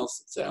anything else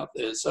that's out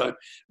there. So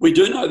we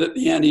do know that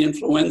the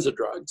anti-influenza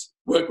drugs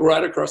work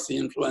right across the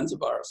influenza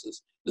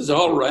viruses. There's a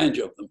whole range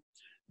of them,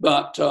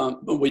 but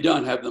we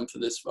don't have them for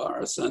this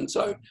virus. And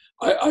so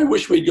I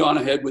wish we'd gone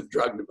ahead with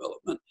drug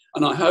development.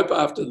 And I hope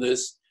after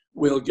this,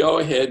 we'll go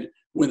ahead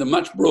with a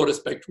much broader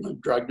spectrum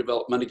of drug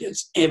development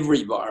against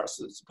every virus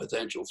that's a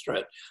potential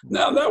threat.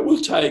 Now, that will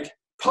take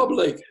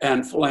public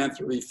and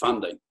philanthropy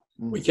funding.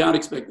 We can't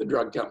expect the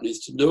drug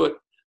companies to do it.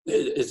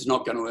 It's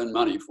not going to earn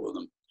money for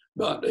them.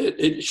 But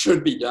it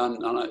should be done,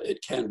 and it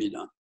can be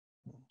done.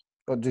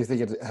 But do you think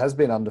it has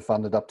been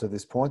underfunded up to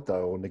this point,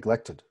 though, or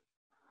neglected?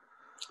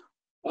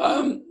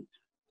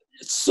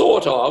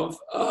 Sort of,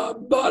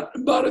 but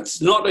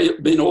it's not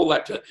been all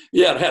that.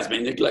 Yeah, it has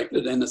been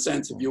neglected in a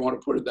sense, if you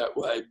want to put it that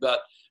way.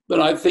 But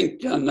I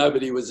think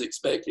nobody was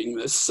expecting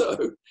this.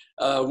 So,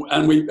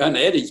 and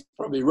Eddie's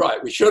probably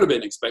right. We should have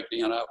been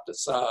expecting it after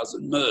SARS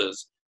and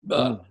MERS,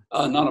 but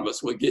none of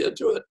us were geared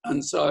to it,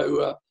 and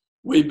so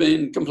we've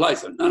been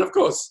complacent. And of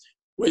course,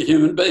 we're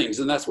human beings,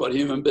 and that's what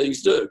human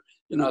beings do.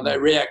 You know, they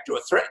react to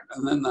a threat,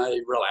 and then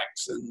they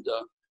relax,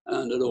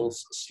 and it all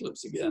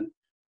slips again.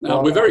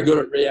 Now, we're very good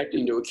at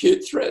reacting to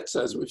acute threats,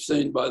 as we've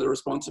seen by the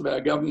response of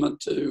our government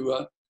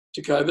to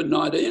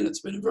COVID-19.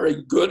 It's been a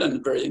very good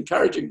and very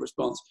encouraging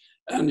response.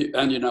 And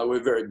you know,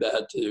 we're very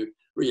bad to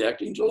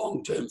reacting to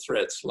long-term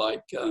threats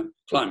like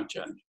climate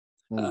change,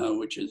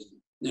 which is,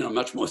 you know,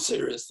 much more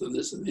serious than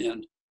this in the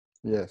end.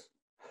 Yes.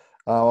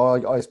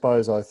 I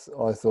suppose I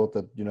thought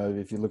that, you know,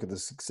 if you look at the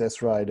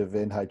success rate of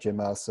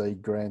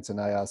NHMRC grants and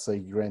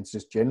ARC grants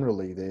just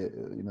generally,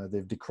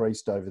 they've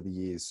decreased over the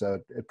years. So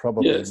it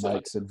probably Yes.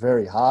 makes it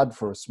very hard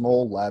for a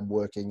small lab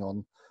working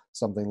on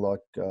something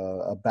like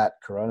a bat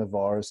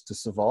coronavirus to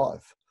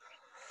survive.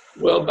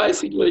 Well,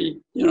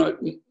 basically,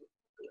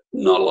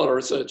 not a lot of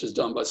research is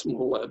done by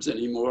small labs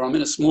anymore. I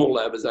mean, a small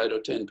lab is 8 or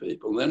 10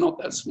 people. They're not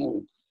that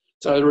small.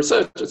 So the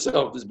research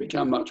itself has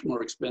become much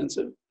more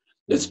expensive.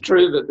 It's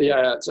true that the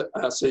ARC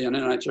and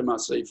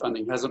NHMRC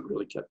funding hasn't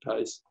really kept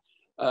pace.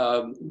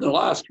 The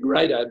last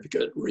great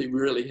advocate we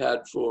really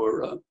had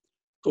for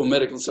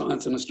medical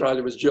science in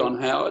Australia was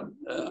John Howard,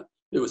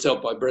 who was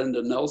helped by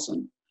Brendan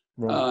Nelson.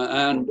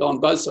 Right. And on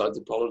both sides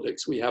of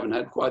politics, we haven't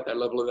had quite that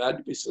level of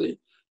advocacy.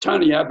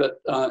 Tony Abbott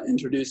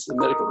introduced the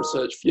Medical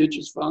Research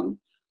Futures Fund,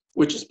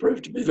 which has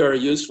proved to be very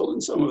useful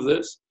in some of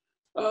this.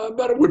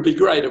 But it would be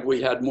great if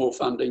we had more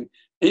funding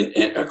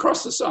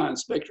across the science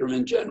spectrum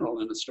in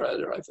general in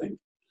Australia, I think.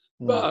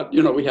 But,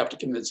 we have to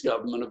convince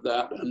government of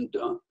that,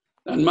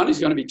 and money's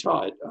going to be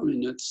tight. I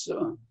mean, it's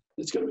going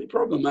to be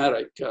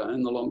problematic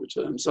in the longer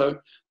term. So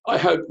I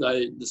hope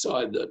they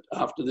decide that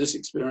after this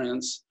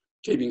experience,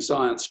 keeping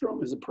science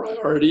strong is a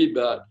priority,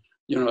 but,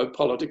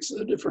 politics is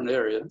a different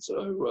area.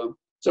 So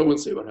we'll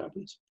see what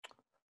happens.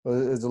 Well,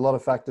 there's a lot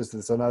of factors to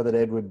this. I know that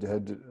Edward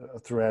had,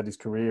 throughout his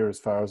career, as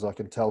far as I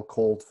can tell,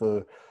 called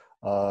for,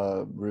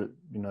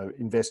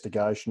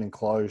 investigation and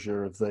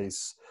closure of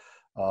these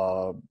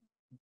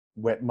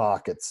wet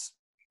markets,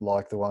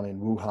 like the one in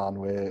Wuhan,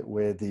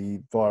 where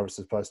the virus is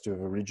supposed to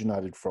have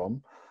originated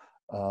from.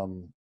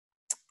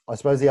 I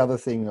suppose the other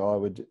thing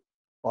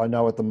I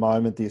know at the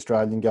moment, the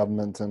Australian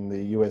government and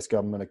the US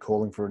government are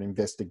calling for an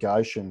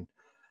investigation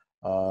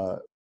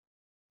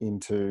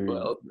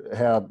into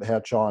how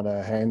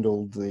China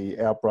handled the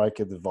outbreak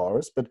of the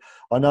virus. But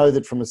I know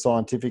that from a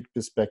scientific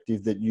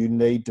perspective that you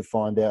need to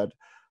find out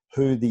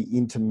who the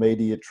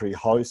intermediary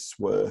hosts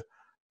were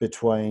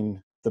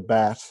between the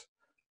bat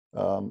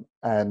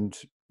and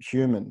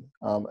human.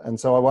 And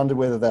so I wonder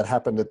whether that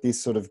happened at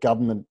this sort of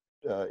government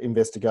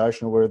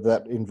investigation, or whether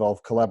that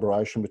involved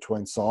collaboration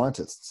between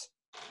scientists.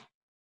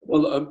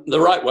 Well, the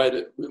right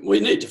way we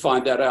need to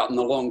find that out in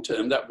the long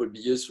term. That would be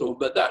useful,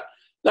 but that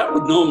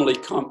would normally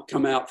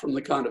come out from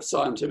the kind of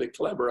scientific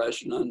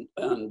collaboration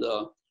and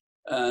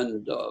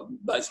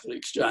basically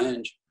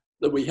exchange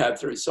that we have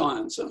through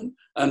science.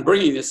 And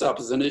bringing this up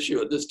as an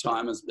issue at this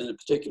time has been a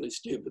particularly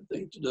stupid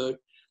thing to do.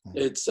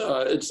 It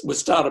was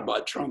started by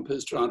Trump,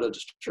 who's trying to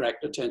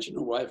distract attention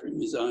away from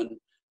his own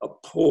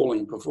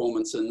appalling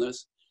performance in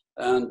this.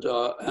 And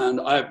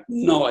I have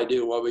no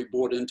idea why we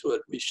bought into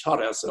it. We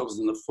shot ourselves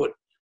in the foot.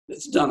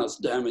 It's done us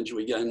damage.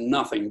 We gain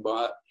nothing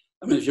by it.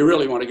 I mean, if you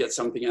really want to get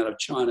something out of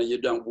China, you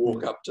don't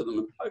walk up to them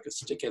and poke a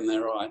stick in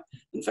their eye.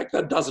 In fact,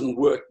 that doesn't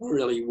work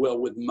really well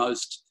with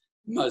most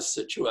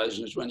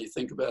situations when you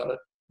think about it.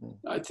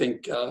 I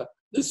think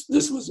this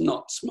was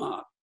not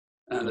smart,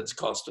 and it's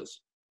cost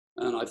us.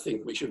 And I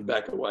think we should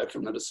back away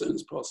from it as soon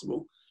as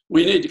possible.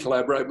 We need to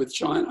collaborate with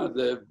China.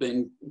 They've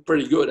been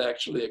pretty good,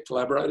 actually, at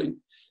collaborating.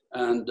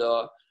 And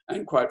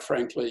quite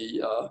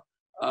frankly,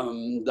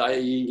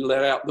 they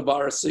let out the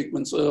virus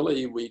sequence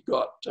early. We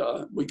got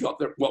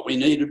what we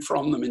needed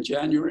from them in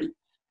January.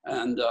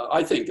 And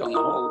I think on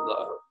the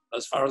whole,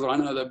 as far as I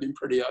know, they've been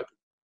pretty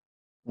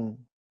open.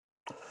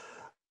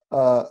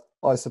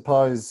 I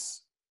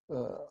suppose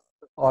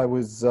I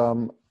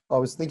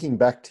was thinking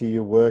back to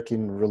your work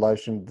in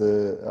relation to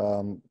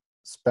the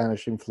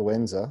Spanish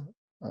influenza.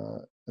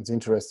 It's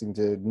interesting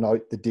to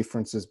note the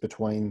differences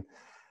between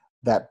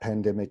that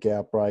pandemic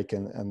outbreak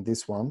and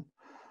this one.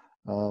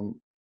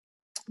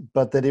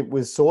 But that it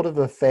was sort of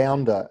a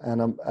founder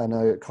and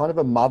a kind of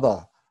a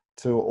mother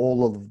to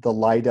all of the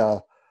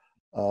later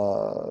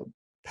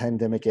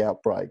pandemic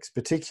outbreaks,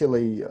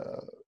 particularly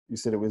you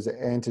said it was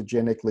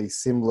antigenically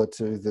similar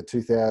to the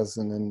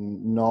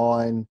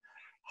 2009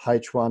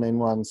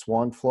 H1N1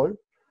 swine flu.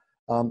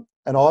 And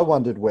I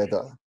wondered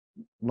whether,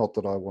 not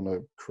that I want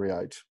to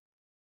create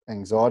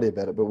anxiety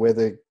about it, but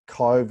whether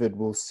COVID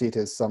will sit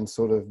as some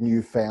sort of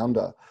new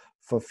founder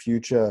for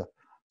future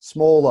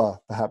smaller,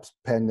 perhaps,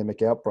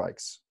 pandemic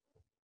outbreaks.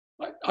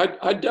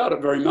 I doubt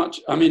it very much.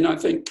 I mean, I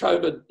think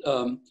COVID,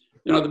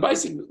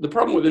 the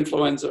problem with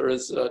influenza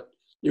is that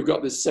you've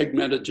got this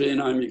segmented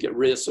genome, you get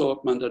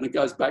reassortment, and it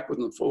goes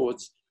backwards and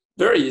forwards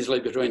very easily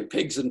between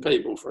pigs and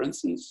people, for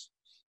instance,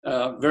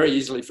 very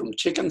easily from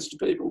chickens to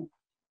people.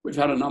 We've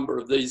had a number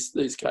of these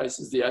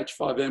cases, the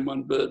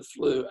H5N1 bird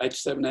flu,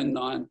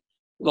 H7N9.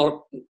 A lot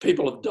of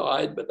people have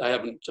died, but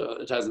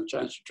it hasn't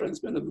changed to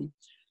transmitted them.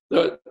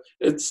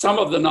 Some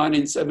of the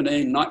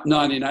 1917,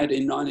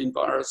 1918, 19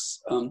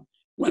 virus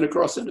went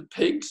across into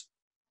pigs.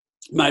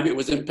 Maybe it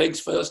was in pigs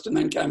first and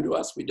then came to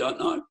us, we don't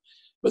know.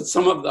 But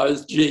some of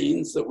those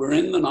genes that were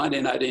in the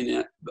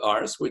 1918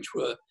 virus, which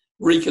were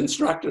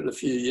reconstructed a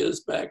few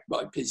years back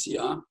by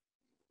PCR,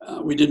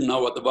 we didn't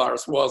know what the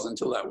virus was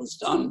until that was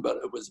done, but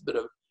it was a bit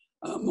of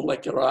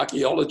molecular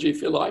archaeology,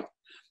 if you like.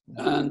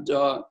 And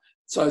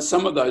so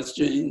some of those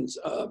genes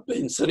have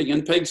been sitting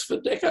in pigs for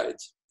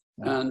decades.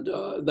 And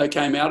they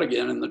came out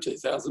again in the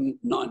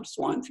 2009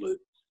 swine flu.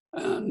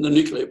 And the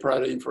nuclear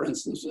protein, for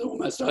instance, is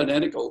almost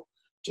identical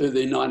to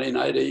the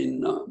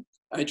 1918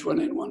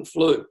 H1N1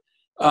 flu.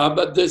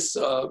 But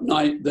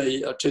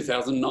the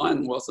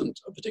 2009 wasn't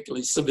a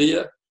particularly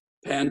severe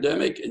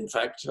pandemic. In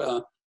fact,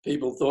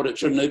 people thought it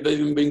shouldn't have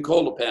even been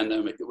called a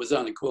pandemic. It was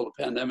only called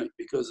a pandemic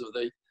because of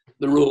the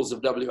rules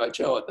of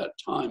WHO at that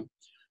time.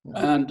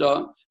 And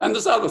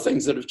there's other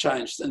things that have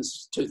changed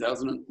since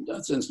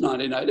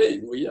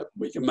 1918.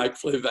 We can make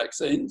flu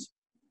vaccines.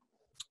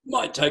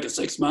 Might take us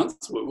 6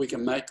 months, but we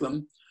can make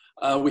them.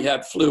 We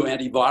have flu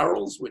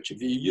antivirals, which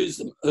if you use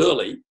them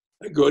early,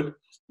 are good.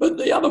 But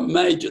the other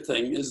major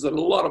thing is that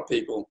a lot of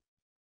people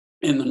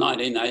in the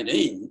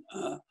 1918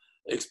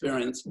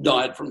 experience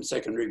died from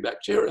secondary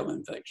bacterial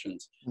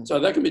infections. So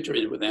they can be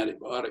treated with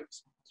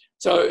antibiotics.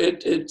 So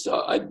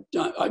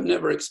I've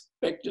never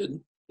expected,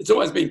 it's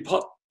always been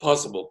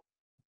possible,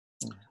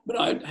 but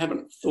I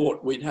haven't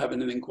thought we'd have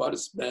anything quite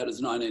as bad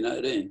as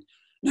 1918.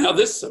 Now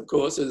this, of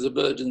course, is a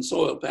virgin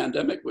soil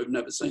pandemic. We've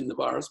never seen the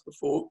virus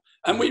before.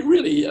 And we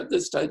really, at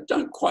this stage,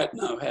 don't quite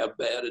know how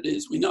bad it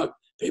is. We know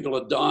people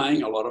are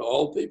dying, a lot of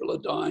old people are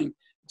dying.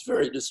 It's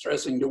very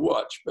distressing to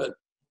watch, but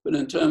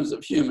in terms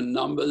of human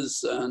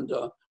numbers and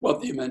what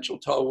the eventual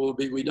toll will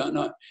be, we don't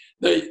know.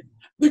 The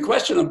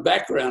question of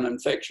background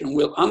infection,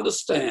 we'll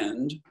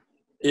understand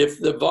if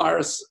the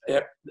virus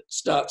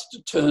starts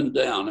to turn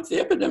down. If the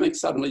epidemic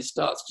suddenly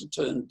starts to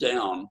turn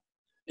down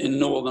in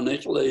northern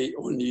Italy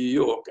or New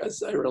York as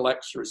they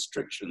relax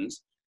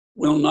restrictions,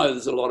 we'll know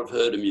there's a lot of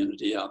herd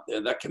immunity out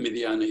there. That can be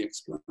the only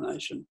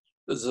explanation.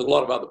 There's a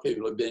lot of other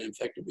people who've been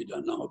infected we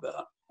don't know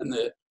about, and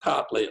they're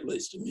partly at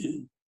least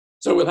immune.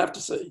 So we'll have to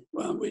see.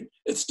 Well,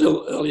 it's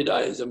still early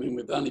days. I mean,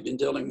 we've only been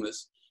dealing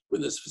with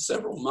this for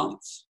several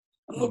months.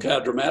 And look how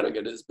dramatic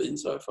it has been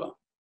so far.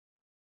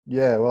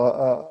 Yeah,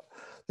 well,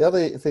 the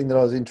other thing that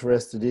I was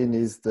interested in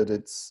is that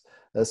it's,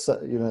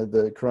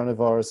 the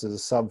coronavirus is a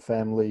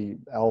subfamily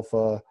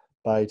alpha,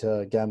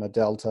 beta, gamma,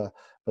 delta,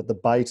 but the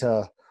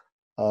beta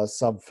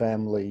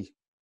subfamily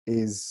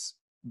is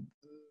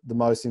the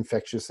most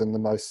infectious and the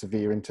most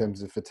severe in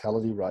terms of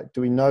fatality rate. Do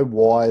we know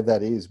why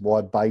that is?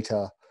 Why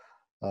beta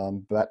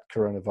bat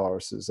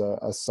coronaviruses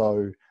are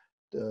so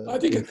I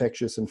think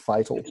infectious and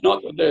fatal? It's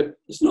not that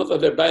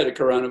they're beta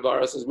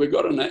coronaviruses. We've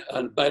got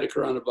a beta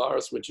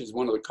coronavirus, which is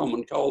one of the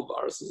common cold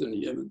viruses in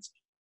humans.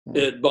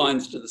 It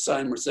binds to the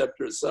same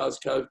receptor as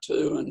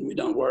SARS-CoV-2, and we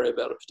don't worry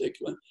about it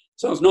particularly.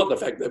 So it's not the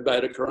fact they're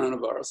beta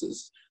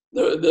coronaviruses.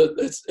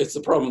 It's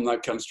the problem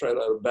that comes straight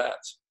out of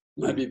bats,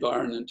 maybe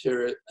via an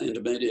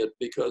intermediate,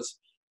 because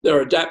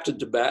they're adapted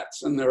to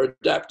bats and they're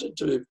adapted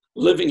to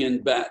living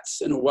in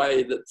bats in a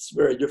way that's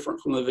very different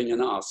from living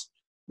in us.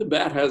 The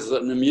bat has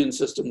an immune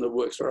system that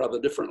works rather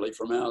differently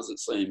from ours, it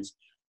seems.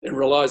 It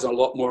relies a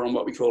lot more on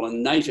what we call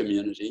innate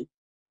immunity,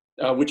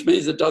 which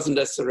means it doesn't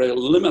necessarily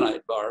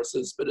eliminate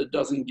viruses, but it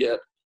doesn't get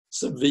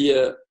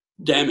severe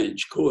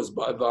damage caused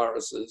by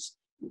viruses.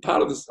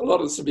 Part of this, a lot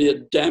of the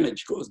severe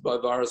damage caused by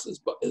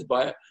viruses is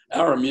by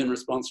our immune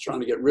response trying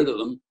to get rid of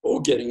them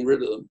or getting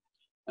rid of them.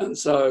 And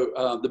so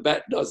the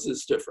bat does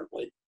this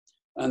differently.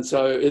 And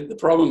so the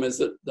problem is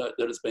that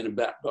it's been a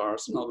bat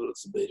virus, not that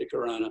it's a beta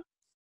corona.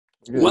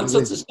 Once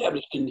it's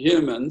established in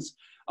humans,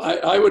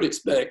 I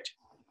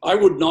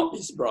would not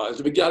be surprised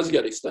if it does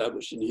get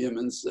established in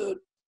humans.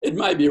 It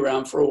may be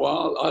around for a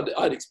while.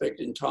 I'd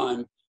expect in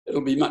time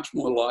it'll be much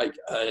more like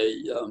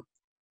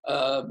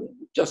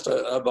just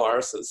a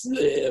virus that's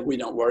there. We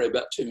don't worry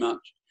about too much.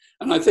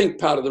 And I think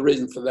part of the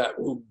reason for that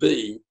will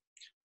be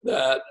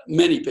that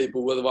many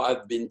people will have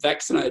either been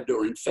vaccinated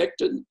or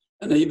infected,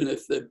 and even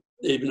if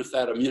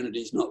that immunity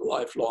is not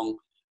lifelong,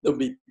 there'll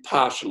be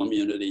partial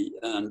immunity,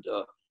 and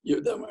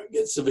they won't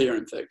get severe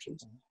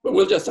infections. But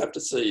we'll just have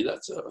to see.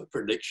 That's a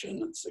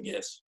prediction. It's a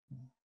guess.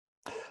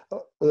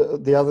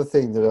 The other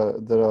thing that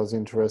I was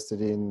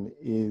interested in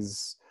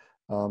is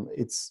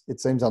it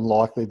seems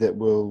unlikely that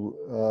we'll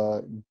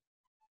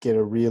get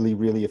a really,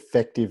 really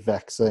effective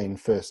vaccine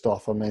first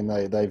off. I mean,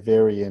 they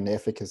vary in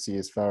efficacy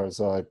as far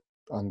as I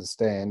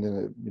understand,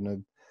 and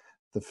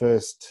the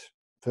first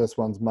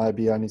ones may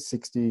be only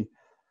 60-70%.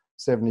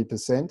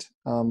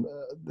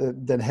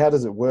 Then how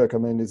does it work? I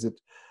mean, is it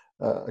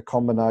a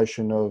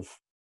combination of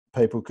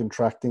people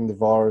contracting the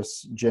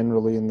virus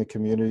generally in the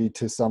community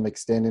to some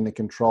extent in a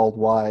controlled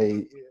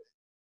way,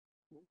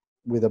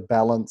 with a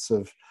balance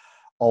of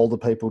older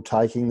people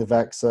taking the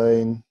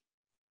vaccine?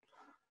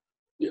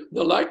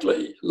 The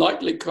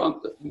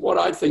what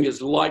I think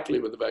is likely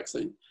with the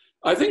vaccine,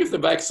 I think if the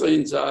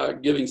vaccines are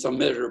giving some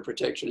measure of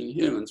protection in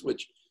humans,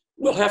 which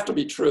will have to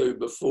be true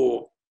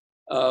before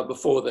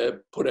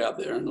they're put out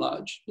there in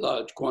large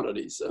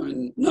quantities. I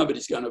mean,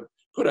 nobody's going to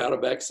put out a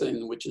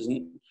vaccine which is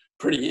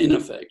pretty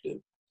ineffective.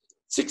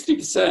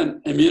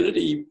 60%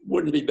 immunity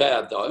wouldn't be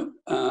bad though,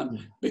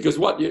 because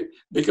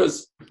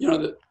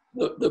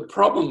the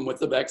problem with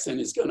the vaccine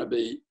is going to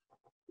be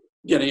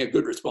getting a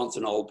good response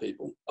in old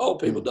people. Old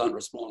people don't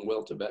respond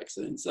well to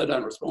vaccines. They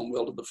don't respond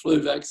well to the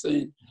flu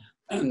vaccine.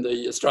 And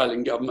the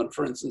Australian government,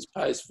 for instance,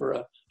 pays for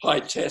a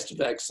high-test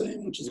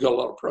vaccine, which has got a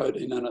lot of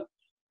protein in it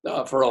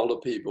for older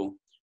people.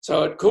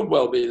 So it could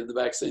well be that the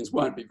vaccines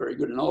won't be very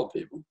good in old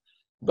people.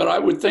 But I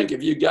would think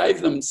if you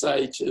gave them,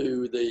 say,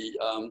 to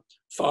the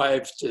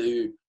 5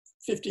 to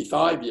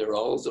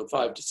 55-year-olds or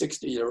 5 to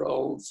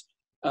 60-year-olds,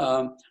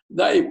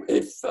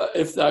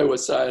 if they were,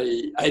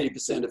 say,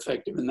 80%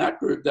 effective in that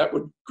group, that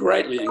would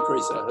greatly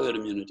increase our herd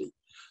immunity.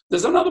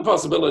 There's another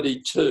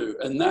possibility too,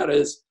 and that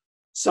is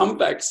some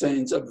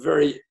vaccines are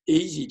very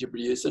easy to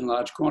produce in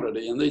large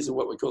quantity, and these are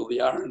what we call the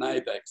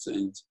RNA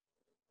vaccines.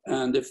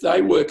 And if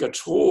they work at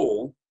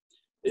all,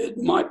 it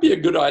might be a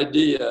good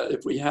idea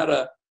if we had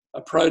a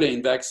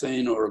protein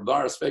vaccine or a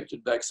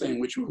virus-vectored vaccine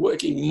which were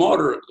working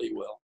moderately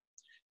well.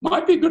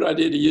 Might be a good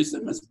idea to use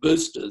them as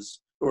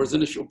boosters or as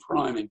initial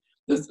priming.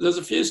 There's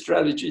a few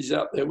strategies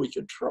out there we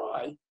could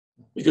try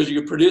because you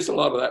could produce a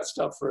lot of that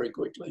stuff very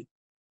quickly.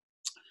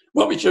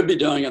 What we should be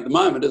doing at the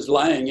moment is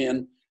laying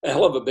in a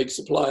hell of a big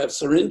supply of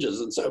syringes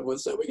and so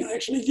forth so we can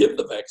actually give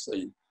the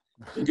vaccine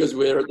because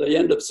we're at the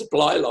end of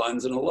supply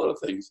lines in a lot of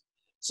things.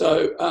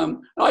 So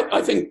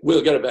I think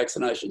we'll get a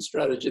vaccination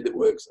strategy that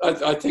works.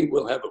 I think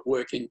we'll have it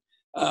working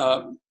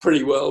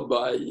pretty well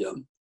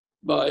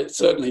by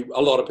certainly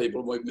a lot of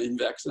people will be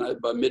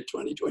vaccinated by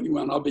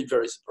mid-2021. I'll be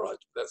very surprised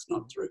if that's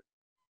not true.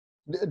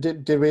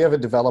 Did we ever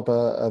develop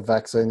a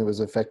vaccine that was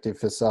effective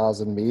for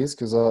SARS and MERS?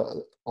 Because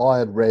I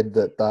had read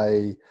that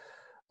they,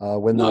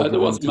 when they were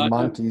given to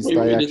monkeys,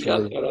 they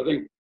actually... I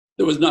think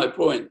there was no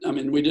point. I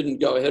mean, we didn't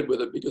go ahead with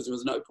it because there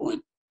was no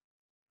point.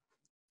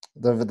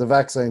 The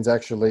vaccines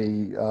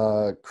actually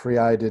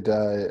created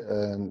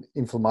an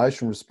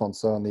inflammation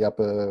response on the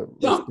upper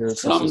respiratory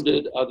system. Some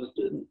did, others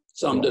didn't.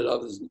 Some did,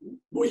 others didn't.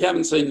 We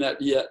haven't seen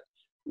that yet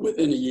with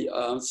any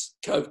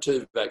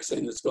COVID-2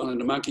 vaccine that's gone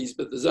into monkeys,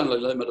 but there's only a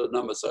limited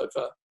number so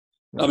far.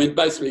 Right. I mean,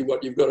 basically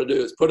what you've got to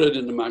do is put it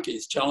into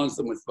monkeys, challenge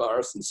them with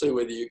virus and see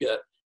whether you get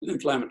an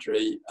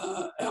inflammatory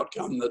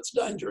outcome that's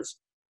dangerous.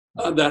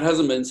 That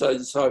hasn't been so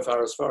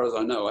far as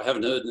I know. I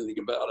haven't heard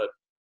anything about it.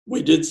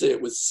 We did see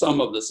it with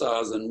some of the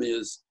SARS and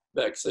MERS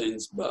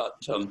vaccines, but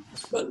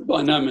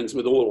by no means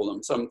with all of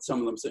them. Some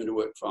of them seem to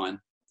work fine.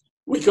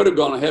 We could have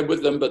gone ahead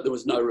with them, but there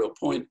was no real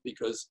point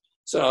because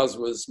SARS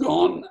was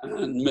gone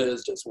and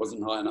MERS just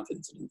wasn't high enough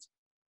incidence.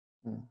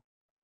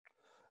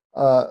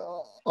 I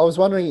was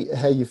wondering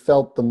how you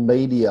felt the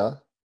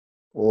media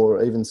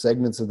or even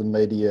segments of the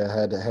media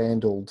had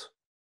handled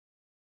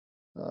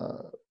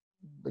the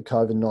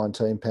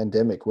COVID-19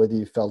 pandemic, whether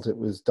you felt it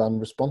was done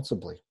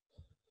responsibly.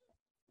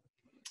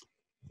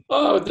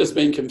 Oh, there's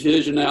been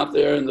confusion out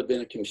there, and there've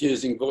been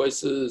confusing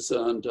voices,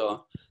 and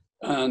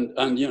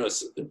you know,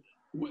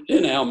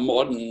 in our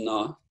modern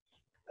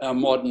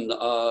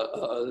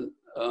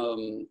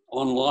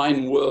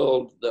online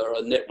world, there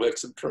are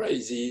networks of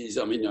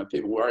crazies. I mean, you know,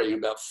 people worrying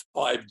about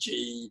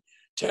 5G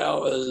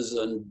towers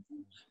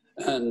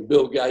and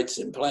Bill Gates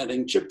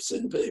implanting chips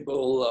in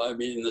people. I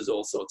mean, there's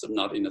all sorts of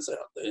nuttiness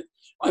out there.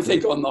 I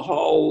think on the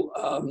whole,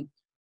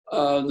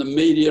 the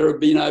media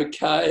have been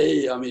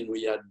okay. I mean,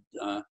 we had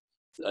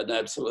an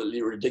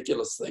absolutely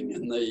ridiculous thing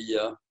in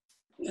the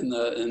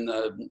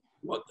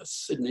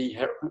Sydney,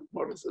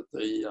 what is it,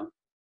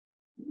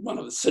 one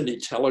of the Sydney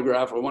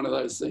Telegraph or one of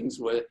those things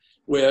where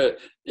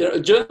you know,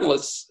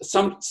 journalists,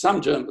 some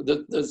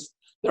journalists,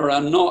 there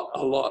are not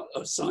a lot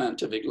of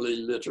scientifically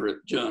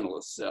literate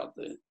journalists out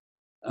there.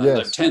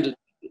 Yes.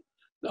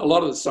 A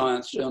lot of the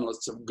science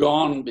journalists have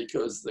gone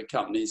because the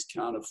companies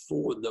can't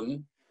afford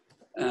them,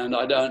 and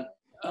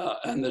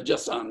there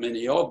just aren't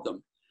many of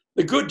them.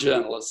 The good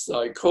journalists,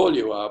 they call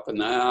you up and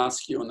they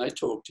ask you and they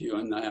talk to you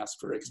and they ask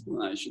for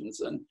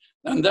explanations,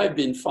 and they've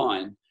been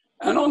fine.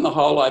 And on the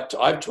whole,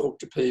 I've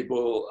talked to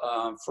people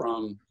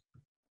from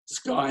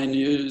Sky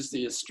News,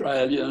 The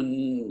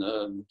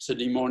Australian,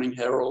 Sydney Morning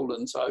Herald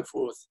and so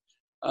forth.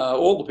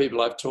 All the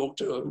people I've talked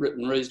to have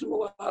written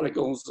reasonable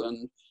articles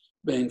and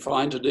been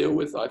fine to deal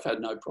with. I've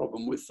had no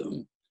problem with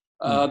them.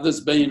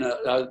 There's been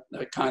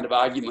a kind of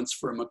arguments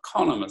from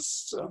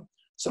economists,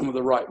 some of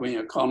the right-wing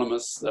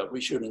economists, that we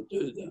shouldn't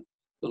do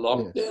the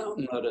lockdown,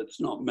 yes, that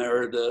it's not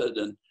merited.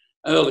 And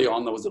early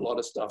on, there was a lot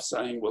of stuff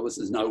saying, well, this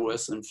is no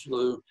worse than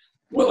flu.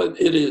 Well,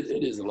 it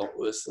is a lot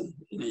worse than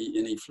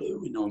any flu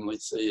we normally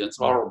see. It's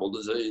a horrible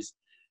disease.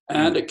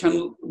 And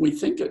we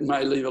think it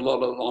may leave a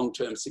lot of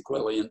long-term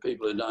sequelae in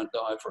people who don't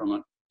die from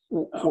it.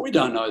 We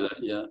don't know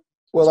that yet.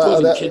 Well,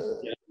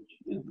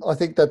 I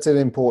think that's an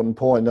important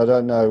point. I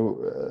don't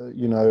know,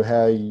 you know,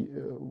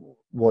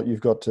 what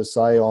you've got to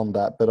say on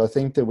that, but I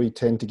think that we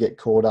tend to get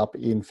caught up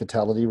in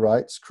fatality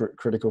rates,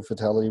 critical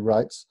fatality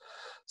rates.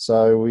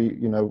 So we,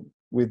 you know,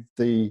 with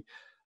the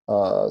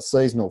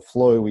seasonal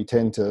flu, we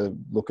tend to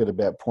look at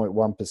about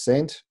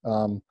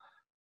 0.1%.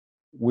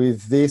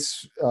 With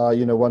this,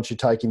 you know, once you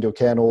take into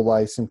account all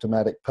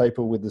asymptomatic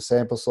people with the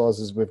sample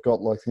sizes we've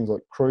got, like things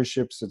like cruise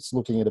ships, it's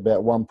looking at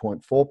about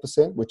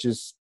 1.4%, which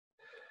is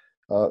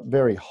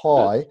very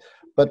high.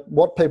 But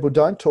what people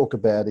don't talk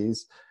about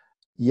is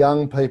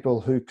young people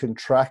who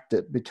contract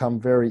it become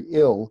very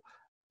ill,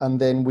 and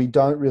then we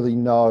don't really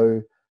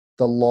know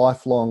the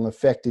lifelong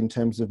effect in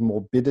terms of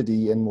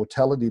morbidity and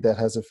mortality that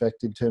has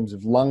effect in terms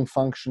of lung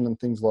function and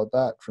things like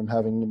that from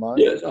having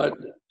pneumonia? Yes,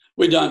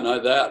 we don't know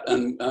that,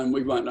 and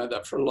we won't know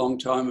that for a long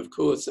time, of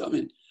course. I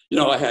mean, you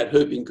know, I had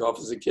whooping cough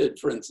as a kid,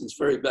 for instance,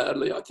 very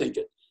badly. I think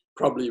it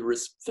probably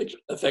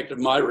affected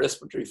my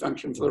respiratory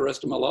function for the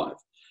rest of my life.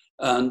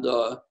 And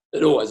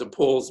it always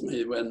appalls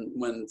me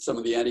when some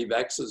of the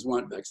anti-vaxxers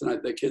won't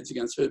vaccinate their kids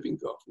against whooping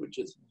cough, which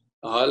is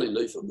a highly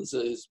lethal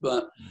disease.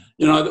 But,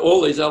 you know,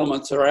 all these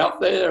elements are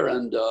out there,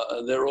 and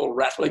they're all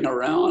rattling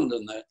around,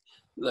 and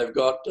they've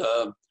got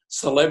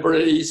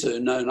celebrities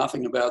who know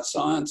nothing about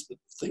science but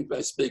think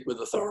they speak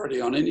with authority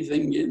on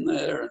anything in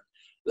there. And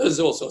there's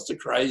all sorts of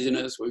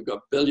craziness. We've got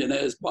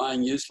billionaires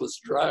buying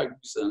useless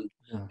drugs, and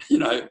you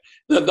know,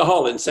 the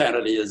whole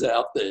insanity is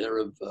out there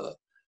of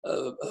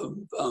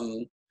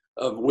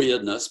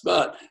weirdness.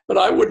 But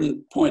I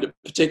wouldn't point a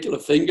particular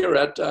finger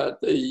at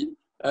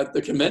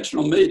the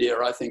conventional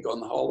media. I think on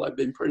the whole they've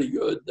been pretty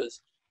good.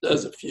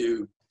 There's a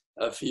few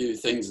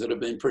things that have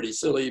been pretty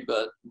silly,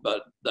 but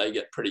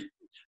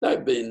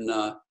they've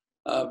been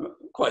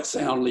quite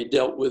soundly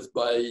dealt with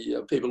by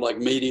people like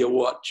Media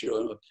Watch,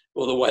 or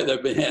the way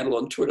they've been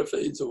handled on Twitter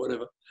feeds or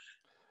whatever.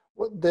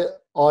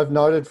 I've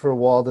noted for a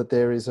while that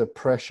there is a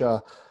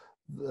pressure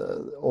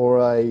or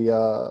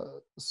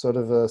a sort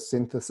of a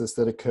synthesis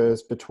that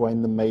occurs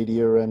between the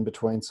media and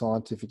between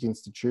scientific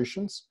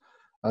institutions.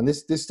 And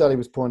this study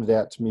was pointed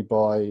out to me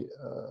by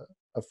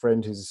a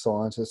friend who's a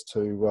scientist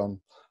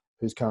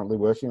who's currently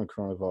working on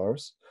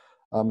coronavirus.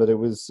 But it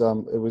was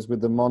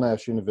with the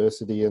Monash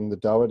University and the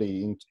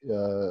Doherty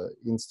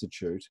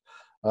Institute.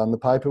 The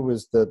paper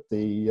was that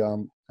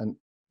the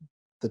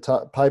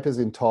paper's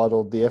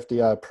entitled "The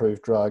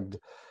FDA-approved drug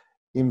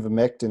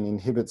ivermectin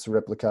inhibits the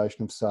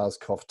replication of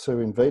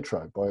SARS-CoV-2 in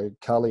vitro" by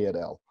Cully et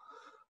al.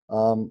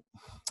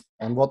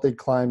 And what they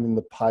claimed in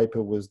the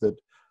paper was that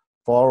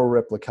viral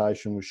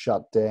replication was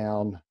shut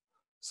down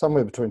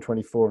somewhere between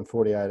 24 and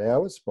 48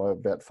 hours by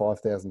about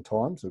 5,000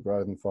 times, or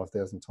greater than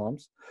 5,000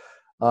 times.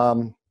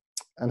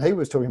 And he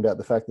was talking about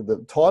the fact that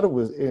the title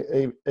was,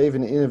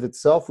 even in of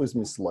itself, was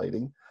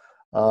misleading,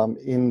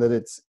 in that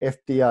it's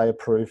FDA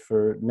approved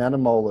for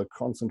nanomolar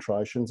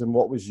concentrations, and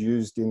what was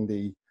used in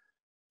the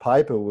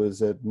paper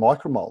was at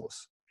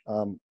micromolars.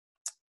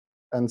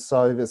 And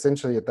so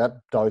essentially at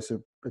that dose,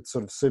 it's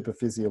sort of super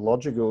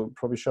physiological,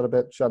 probably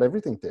shut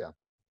everything down.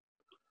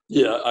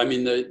 Yeah, I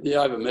mean, the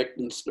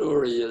ivermectin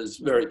story is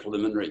very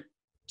preliminary,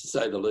 to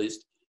say the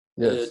least.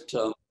 Yes.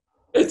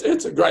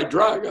 It's a great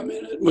drug. I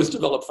mean, it was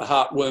developed for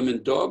heartworm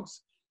in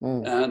dogs,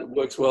 and it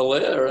works well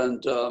there.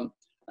 And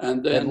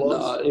then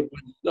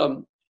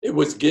it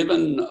was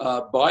given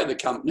by the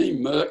company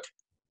Merck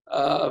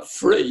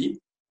free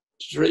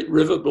to treat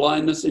river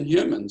blindness in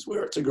humans,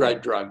 where it's a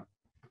great drug.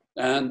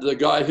 And the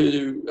guy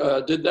who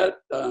did that,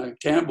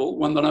 Campbell,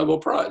 won the Nobel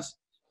Prize.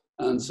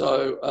 And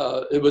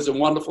so it was a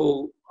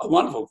wonderful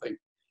thing.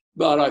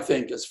 But I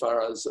think as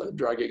far as a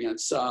drug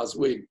against SARS,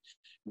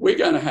 we're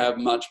going to have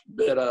much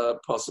better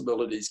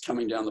possibilities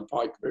coming down the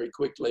pike very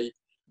quickly.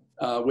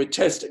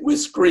 We're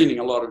screening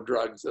a lot of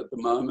drugs at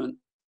the moment.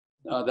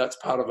 That's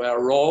part of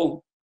our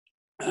role.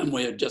 And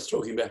we're just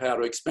talking about how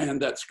to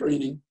expand that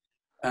screening.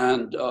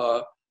 And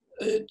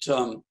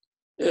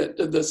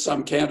there's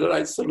some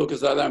candidates that look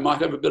as though they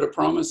might have a bit of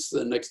promise.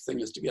 The next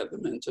thing is to get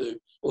them into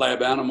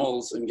lab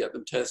animals and get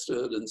them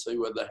tested and see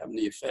whether they have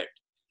any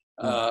effect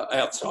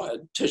outside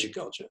tissue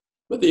culture.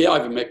 But the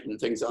ivermectin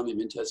thing's only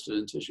been tested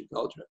in tissue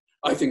culture.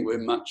 I think we're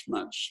much,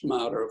 much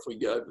smarter if we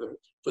go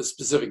for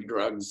specific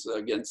drugs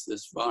against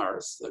this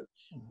virus,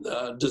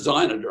 that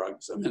designer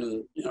drugs. I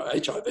mean, you know,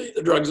 HIV,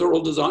 the drugs are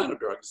all designer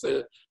drugs.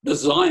 They're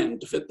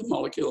designed to fit the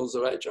molecules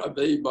of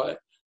HIV by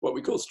what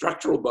we call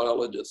structural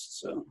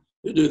biologists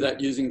who do that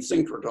using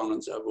synchrotron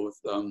and so forth.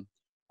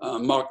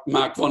 Mark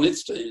von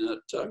Itzstein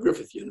at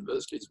Griffith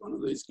University is one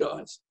of these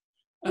guys.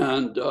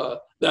 And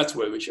that's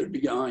where we should be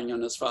going,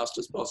 and as fast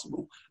as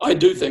possible. I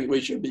do think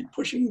we should be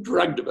pushing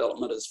drug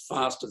development as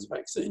fast as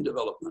vaccine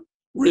development,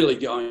 really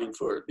going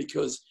for it,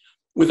 because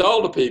with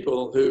older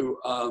people who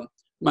a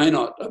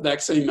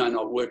vaccine may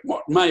not work,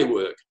 what may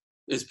work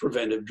is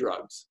preventive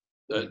drugs.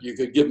 That you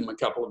could give them a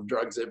couple of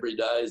drugs every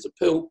day as a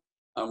pill.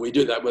 We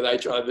do that with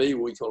HIV.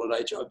 We call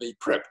it HIV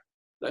PrEP.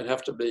 They'd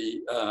have to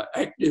be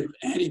active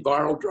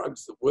antiviral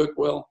drugs that work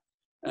well,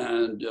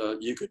 and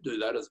you could do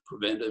that as a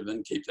preventive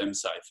and keep them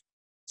safe.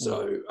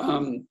 So,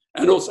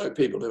 and also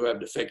people who have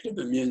defective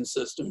immune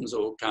systems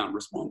or can't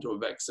respond to a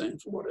vaccine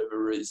for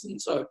whatever reason.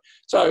 So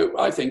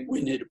I think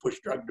we need to push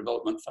drug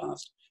development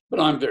fast. But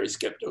I'm very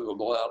skeptical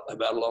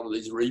about a lot of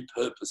these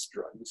repurposed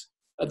drugs.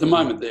 At the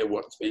moment, they're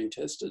what's being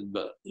tested,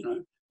 but you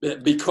know,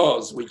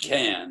 because we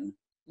can,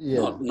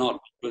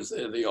 not because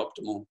they're the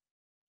optimal.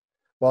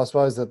 Well, I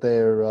suppose that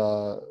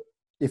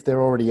if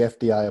they're already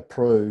FDA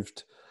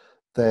approved,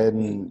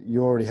 then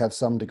you already have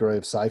some degree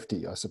of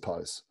safety, I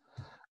suppose.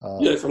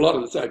 Yes, a lot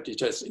of the safety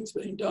testing is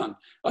being done.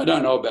 I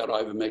don't know about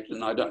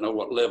ivermectin. I don't know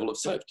what level of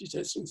safety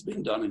testing is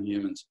being done in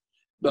humans.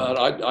 But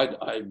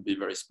I'd be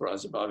very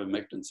surprised if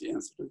ivermectin's the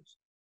answer to this.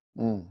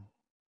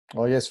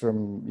 I guess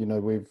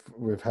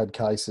we've had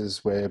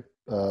cases where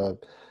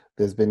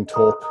there's been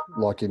talk,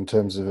 like in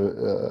terms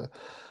of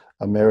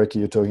America,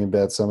 you're talking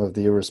about some of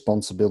the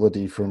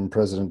irresponsibility from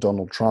President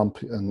Donald Trump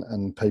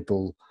and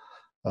people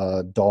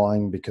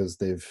dying because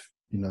they've,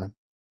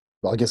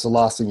 I guess the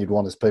last thing you'd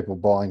want is people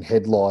buying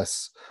head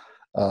lice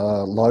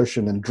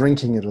lotion and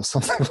drinking it or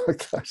something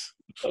like that.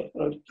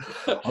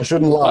 I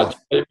shouldn't laugh.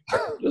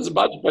 There's a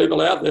bunch of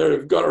people out there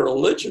who've got a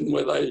religion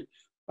where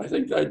I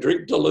think they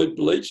drink dilute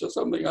bleach or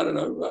something. I don't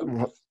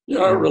know.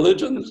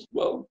 Religions,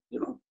 well,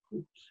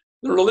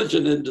 the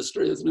religion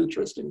industry is an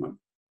interesting one.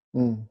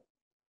 Mm.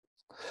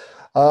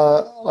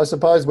 I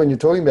suppose when you're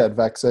talking about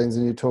vaccines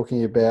and you're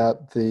talking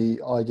about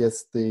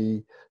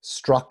the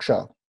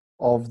structure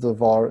of the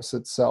virus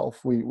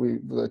itself,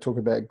 they talk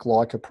about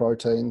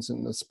glycoproteins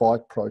and the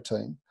spike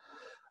protein.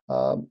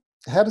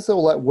 How does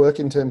all that work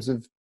in terms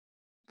of,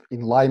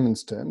 in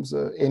layman's terms,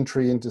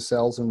 entry into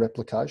cells and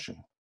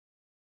replication?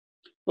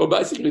 Well,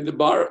 basically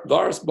the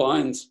virus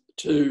binds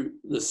to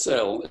the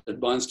cell. It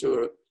binds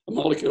to a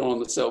molecule on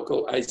the cell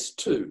called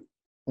ACE2.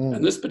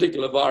 And this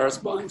particular virus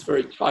binds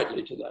very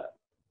tightly to that.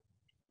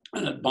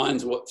 And it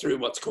binds through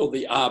what's called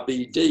the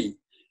RBD,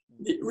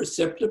 the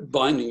receptive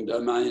binding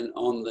domain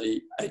on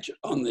the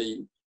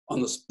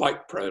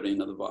spike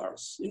protein of the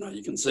virus.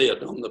 You can see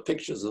it on the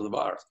pictures of the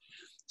virus.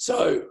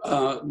 So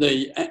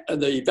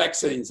the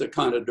vaccines are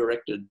kind of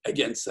directed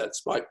against that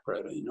spike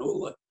protein.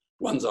 All the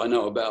ones I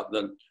know about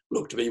that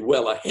look to be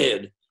well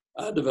ahead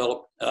are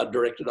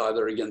directed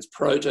either against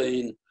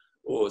protein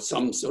or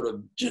some sort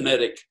of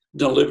genetic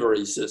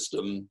delivery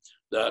system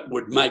that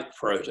would make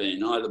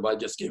protein, either by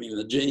just giving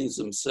the genes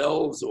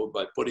themselves or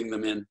by putting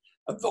them in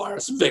a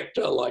virus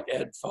vector like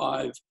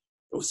Ad5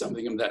 or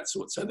something of that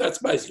sort. So that's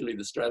basically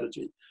the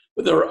strategy.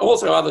 But there are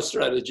also other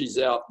strategies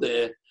out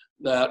there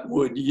that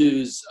would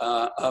use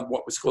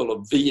what was called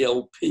a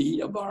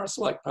VLP, a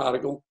virus-like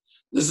particle.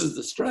 This is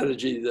the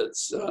strategy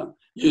that's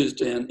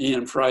used in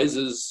Ian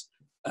Fraser's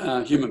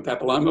human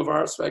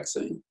papillomavirus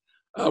vaccine.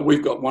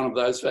 We've got one of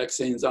those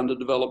vaccines under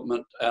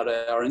development at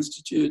our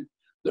institute.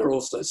 There are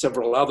also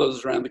several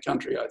others around the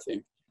country, I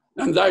think.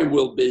 And they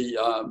will be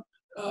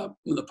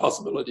the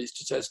possibilities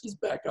to test as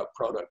backup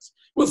products.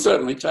 We'll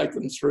certainly take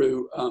them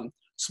through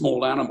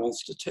small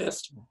animals to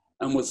test,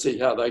 and we'll see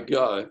how they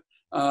go.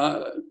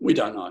 We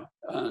don't know.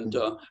 And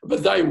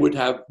but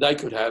they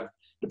could have,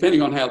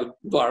 depending on how the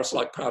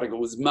virus-like particle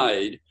was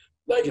made,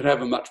 they could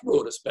have a much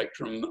broader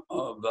spectrum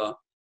of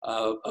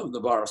the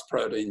virus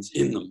proteins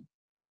in them.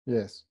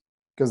 Yes,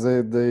 because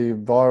the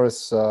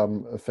virus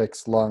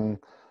affects lung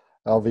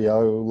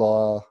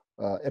alveolar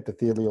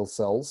epithelial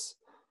cells.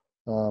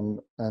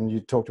 And you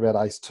talked about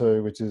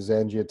ACE2, which is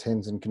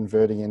angiotensin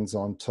converting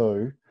enzyme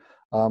 2.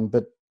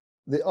 But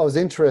I was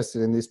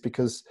interested in this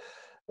because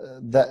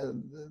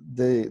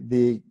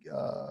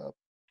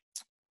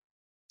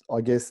I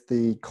guess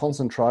the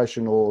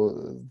concentration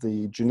or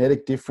the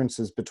genetic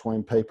differences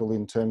between people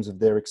in terms of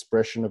their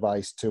expression of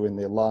ACE2 in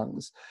their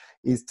lungs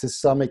is to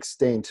some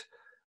extent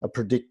a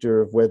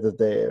predictor of whether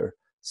they're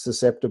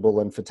susceptible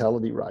and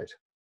fatality rate.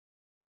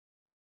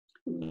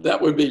 That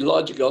would be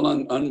logical,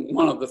 and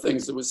one of the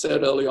things that was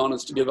said early on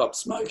is to give up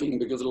smoking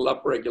because it'll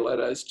upregulate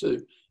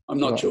ACE2. I'm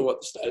not sure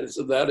what the status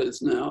of that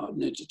is now. I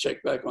need to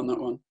check back on that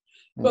one.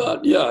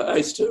 But yeah,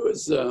 ACE2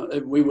 is,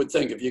 we would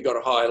think if you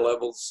got high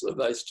levels of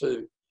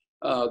ACE2,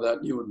 that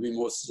you would be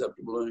more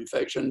susceptible to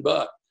infection.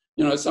 But,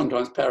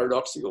 sometimes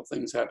paradoxical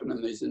things happen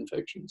in these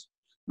infections.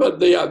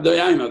 But the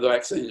aim of the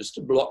vaccine is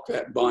to block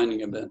that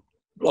binding event,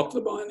 block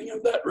the binding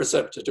of that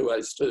receptor to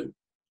ACE2.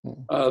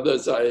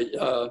 There's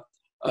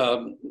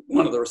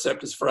one of the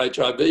receptors for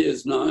HIV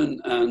is known,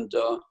 and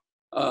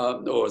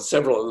or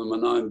several of them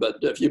are known, but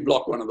if you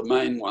block one of the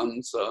main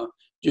ones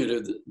due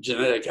to the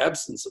genetic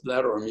absence of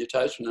that or a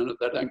mutation in it,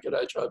 they don't get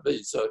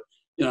HIV. So,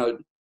 the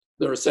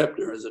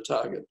receptor is a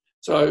target.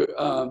 So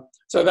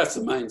that's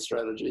the main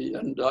strategy,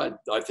 and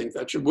I think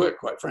that should work,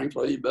 quite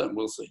frankly, but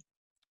we'll see.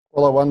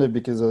 Well, I wondered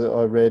because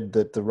I read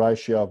that the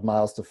ratio of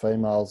males to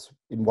females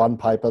in one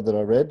paper that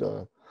I read,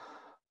 I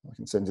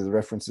can send you the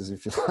references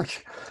if you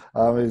like,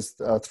 is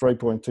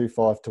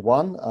 3.25 to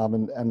 1,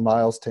 and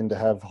males tend to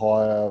have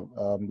higher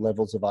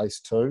levels of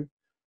ACE2.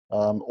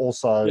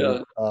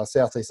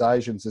 Southeast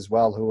Asians as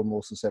well, who are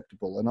more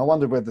susceptible. And I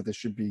wonder whether there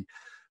should be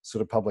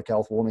sort of public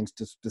health warnings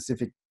to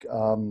specific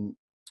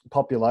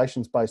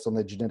populations based on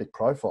their genetic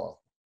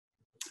profile.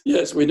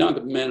 Yes, we know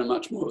that men are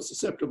much more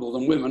susceptible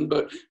than women,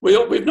 but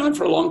we've known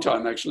for a long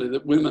time, actually,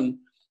 that women,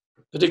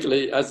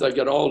 particularly as they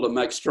get older,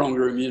 make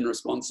stronger immune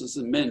responses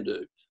than men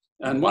do.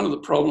 And one of the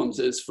problems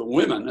is for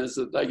women is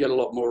that they get a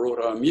lot more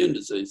autoimmune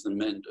disease than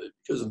men do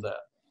because of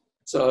that.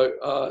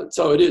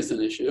 So it is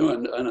an issue,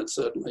 and it's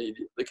certainly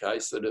the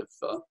case that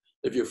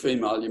if you're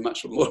female, you're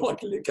much more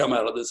likely to come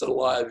out of this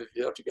alive if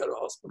you have to go to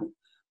hospital.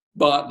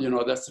 But,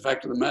 that's the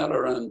fact of the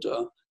matter, and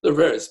there are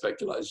various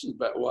speculations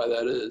about why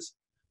that is,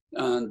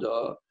 and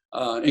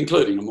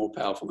including a more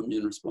powerful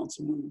immune response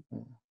in women.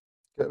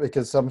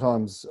 Because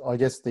sometimes, I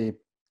guess there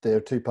are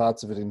two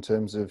parts of it in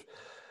terms of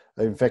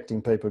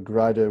infecting people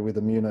greater with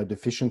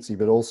immunodeficiency,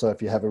 but also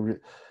if you have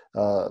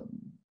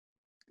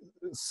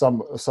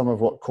some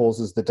of what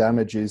causes the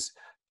damage is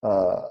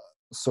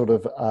sort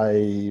of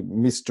a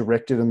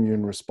misdirected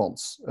immune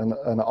response,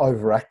 an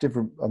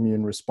overactive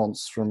immune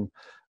response from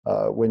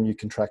when you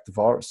contract the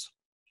virus.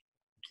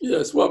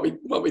 Yes, what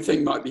we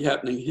think might be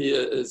happening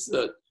here is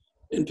that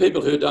in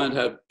people who don't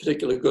have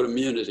particularly good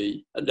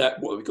immunity,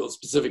 adapt what we call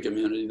specific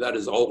immunity, that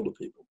is older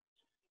people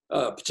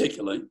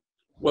particularly,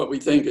 what we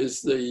think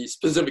is the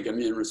specific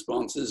immune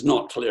response is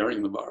not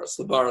clearing the virus.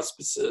 The virus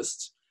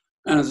persists.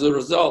 And as a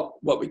result,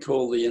 what we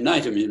call the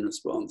innate immune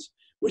response,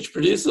 which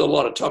produces a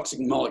lot of toxic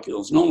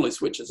molecules, normally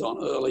switches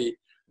on early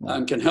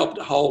and can help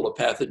to hold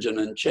a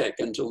pathogen in check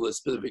until the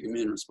specific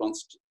immune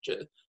response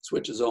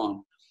switches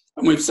on.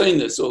 And we've seen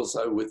this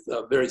also with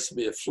very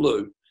severe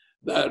flu,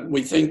 that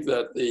we think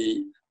that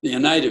the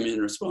innate immune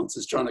response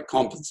is trying to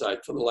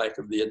compensate for the lack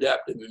of the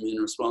adaptive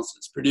immune response.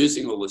 It's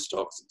producing all this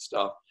toxic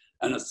stuff,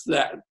 and it's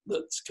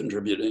that's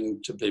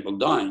contributing to people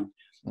dying.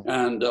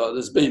 And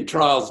there's been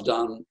trials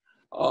done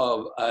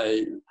of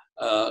a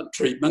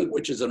treatment,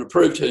 which is an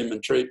approved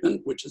human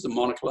treatment, which is a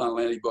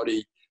monoclonal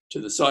antibody to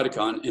the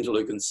cytokine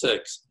interleukin-6,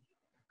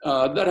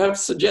 that have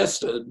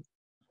suggested,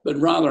 but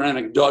rather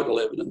anecdotal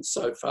evidence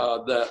so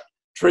far, that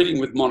treating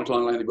with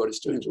monoclonal antibodies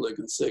to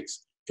interleukin-6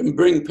 can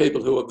bring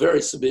people who are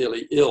very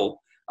severely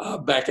ill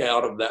back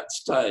out of that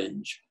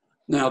stage.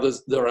 Now,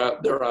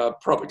 there are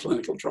proper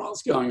clinical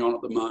trials going on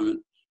at the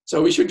moment,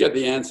 so we should get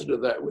the answer to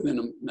that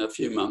within a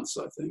few months,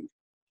 I think.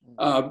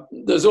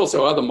 There's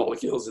also other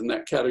molecules in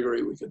that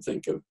category we could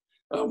think of.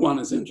 One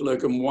is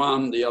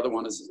interleukin-1, the other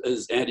one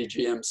is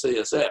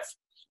anti-GM-CSF,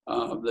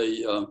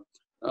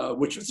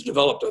 which was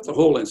developed at the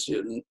Hall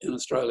Institute in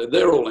Australia.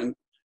 They're all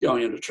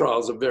going into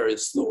trials of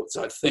various sorts,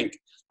 I think.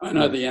 I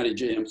know the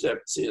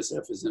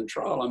anti-GM-CSF is in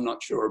trial. I'm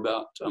not sure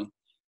about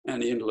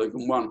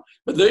anti-interleukin-1.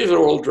 But these are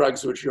all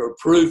drugs which are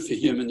approved for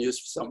human use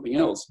for something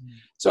else.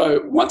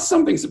 So once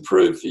something's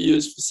approved for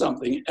use for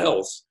something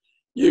else,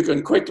 you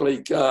can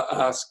quickly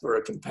ask for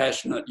a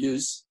compassionate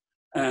use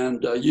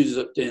and use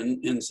it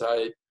in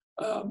say,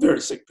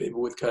 very sick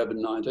people with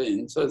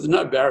COVID-19. So there's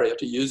no barrier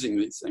to using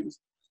these things.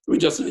 We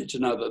just need to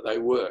know that they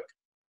work.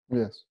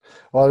 Yes.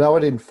 Well, I know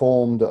it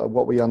informed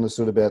what we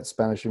understood about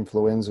Spanish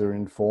influenza,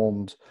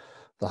 informed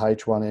the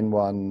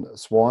H1N1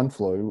 swine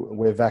flu,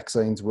 where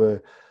vaccines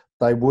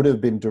they would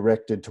have been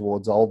directed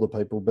towards older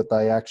people, but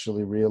they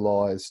actually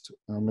realised,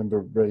 I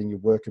remember reading your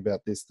work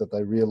about this, that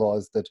they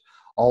realised that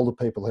older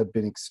people had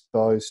been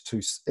exposed to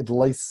at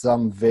least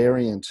some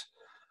variant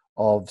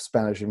of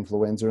Spanish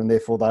influenza, and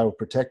therefore they were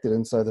protected.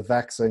 And so the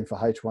vaccine for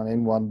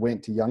H1N1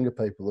 went to younger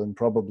people and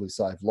probably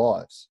saved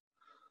lives.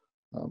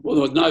 Well,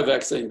 there was no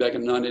vaccine back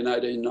in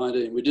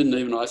 1918-19. We didn't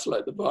even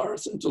isolate the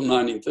virus until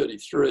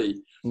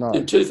 1933. No.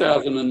 In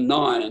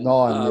 2009,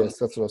 yes,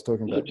 that's what I was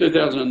talking about.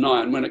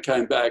 2009, when it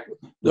came back,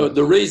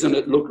 the reason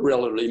it looked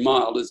relatively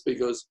mild is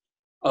because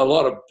a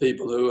lot of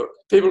people who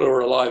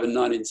were alive in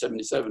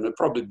 1977 had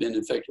probably been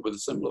infected with a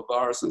similar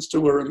virus and still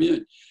were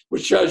immune,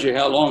 which shows you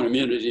how long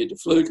immunity to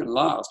flu can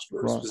last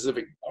for a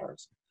specific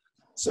virus.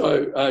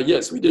 So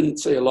yes, we didn't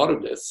see a lot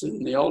of deaths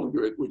in the older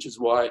group, which is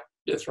why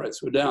death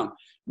rates were down.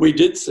 We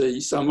did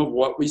see some of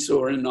what we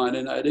saw in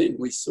 1918.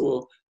 We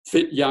saw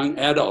fit young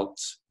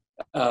adults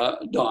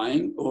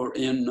dying or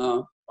in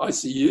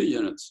ICU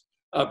units,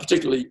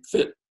 particularly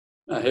fit,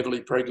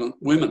 heavily pregnant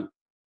women.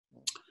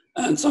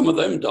 And some of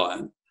them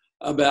died.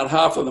 About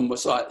half of them were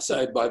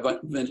saved by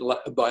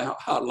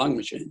heart-lung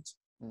machines.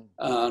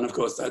 And of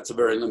course, that's a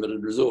very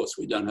limited resource.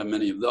 We don't have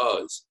many of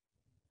those.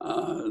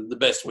 The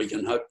best we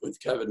can hope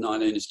with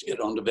COVID-19 is to get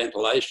onto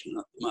ventilation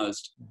at the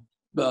most.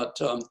 But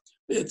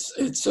it's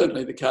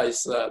certainly the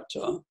case that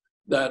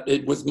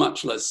it was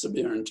much less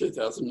severe in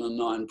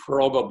 2009,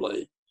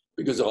 probably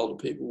because older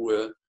people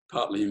were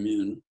partly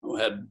immune or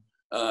had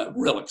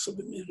relics of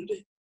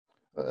immunity.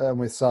 And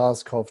with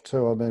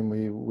SARS-CoV-2, I mean,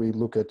 we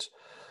look at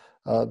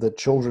that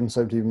children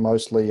seem to be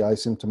mostly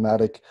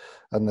asymptomatic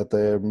and that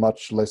they're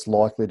much less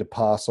likely to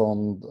pass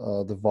on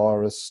the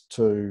virus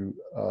to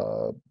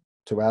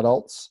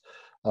adults.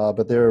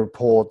 But there are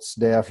reports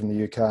now from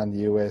the UK and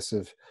the US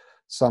of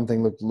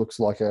something that looks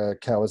like a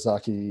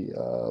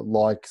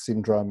Kawasaki-like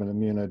syndrome and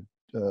immune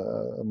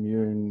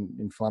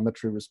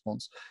inflammatory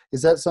response.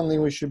 Is that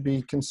something we should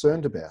be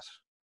concerned about?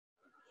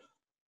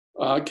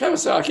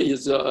 Kawasaki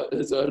is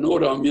an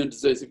autoimmune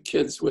disease of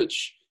kids,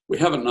 which we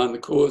haven't known the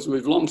cause.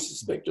 We've long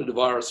suspected a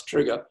virus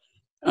trigger.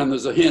 And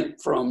there's a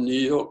hint from New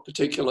York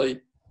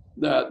particularly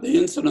that the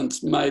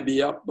incidence may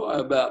be up by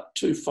about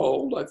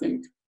twofold, I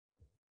think.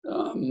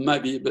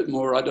 Maybe a bit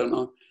more, I don't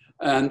know.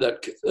 And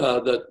that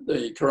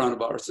the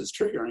coronavirus is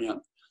triggering it.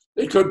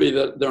 It could be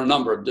that there are a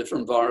number of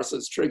different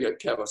viruses trigger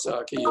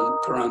Kawasaki and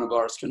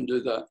coronavirus can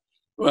do that.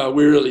 Well,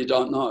 we really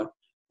don't know.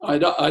 I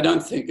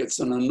don't think it's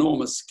an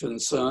enormous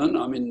concern.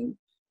 I mean,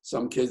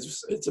 some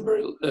kids, it's a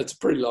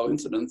pretty low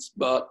incidence,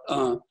 but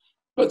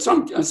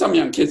some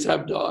young kids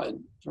have died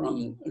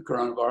from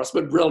coronavirus,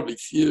 but relatively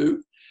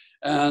few.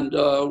 And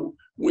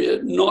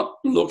we're not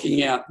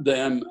looking at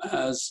them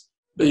as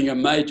being a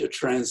major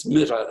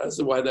transmitter as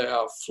the way they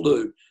are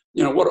flu.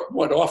 you know,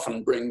 what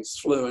often brings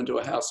flu into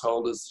a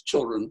household is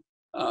children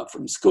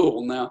from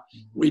school. Now,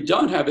 we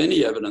don't have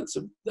any evidence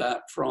of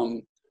that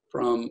from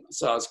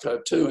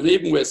SARS-CoV-2, and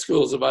even where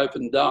schools have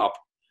opened up,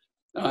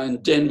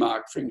 in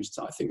Denmark, for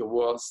instance, I think it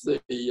was,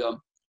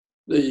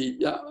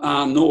 the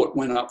R0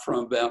 went up from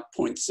about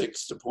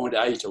 0.6 to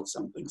 0.8 or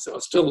something, so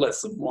it's still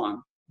less than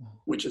 1,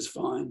 which is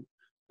fine.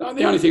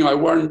 The only thing I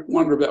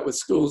wonder about with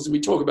schools, we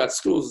talk about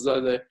schools as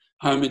though they're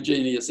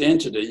homogeneous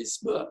entities,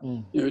 but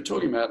you know, we're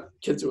talking about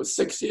kids who are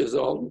 6 years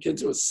old and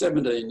kids who are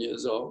 17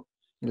 years old,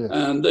 yes.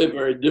 And they're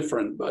very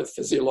different, both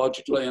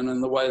physiologically and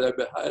in the way they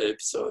behave.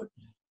 So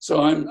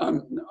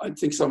I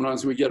think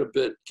sometimes we get a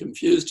bit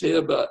confused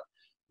here, but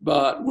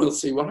we'll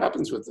see what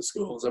happens with the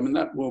schools. I mean,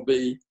 that will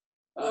be.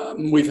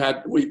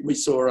 We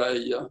saw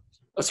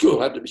a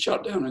school had to be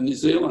shut down in New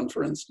Zealand,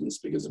 for instance,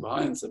 because of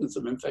high incidence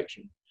of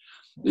infection.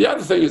 The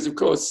other thing is, of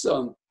course,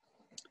 a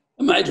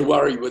major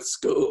worry with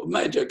school,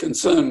 major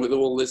concern with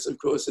all this, of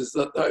course, is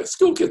that those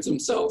school kids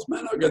themselves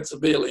may not get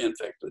severely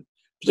infected,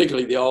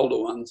 particularly the older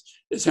ones,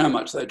 is how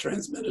much they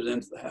transmit it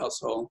into the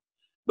household.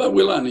 But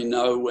we'll only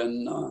know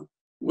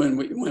when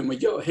we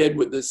go ahead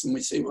with this and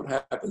we see what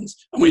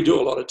happens, and we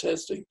do a lot of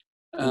testing.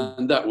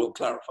 And that will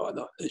clarify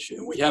the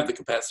issue. We have the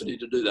capacity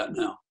to do that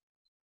now.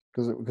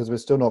 Because we're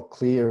still not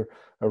clear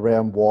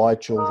around why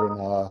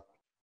children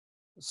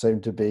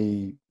seem to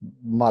be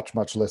much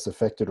less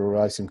affected or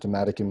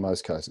asymptomatic in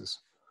most cases.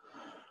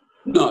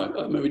 No,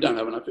 I mean, we don't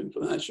have enough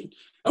information.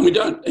 And we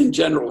don't, in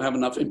general, have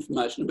enough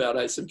information about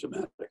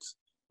asymptomatics.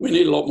 We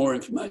need a lot more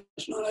information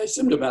on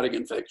asymptomatic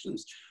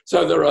infections.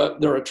 So there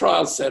are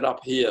trials set up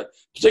here,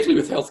 particularly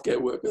with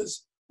healthcare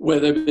workers, where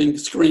they're being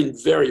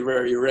screened very,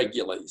 very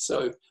regularly.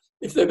 So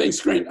if they're being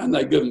screened, and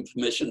they give them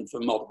permission for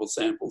multiple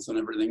samples and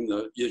everything,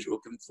 the usual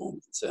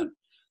conformed consent.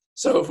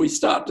 So if we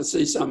start to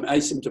see some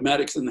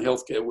asymptomatics in the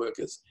healthcare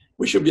workers,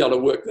 we should be able to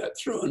work that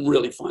through and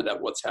really find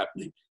out what's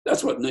happening.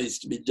 That's what needs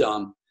to be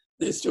done,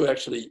 is to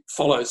actually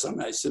follow some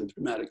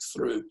asymptomatics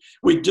through.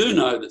 We do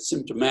know that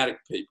symptomatic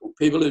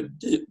people who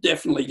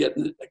definitely get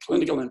a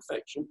clinical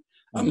infection,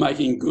 are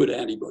making good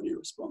antibody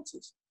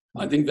responses.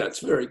 I think that's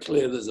very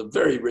clear. There's a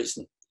very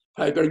recent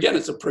paper, again,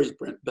 it's a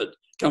preprint, but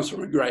comes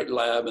from a great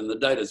lab, and the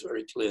data is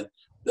very clear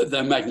that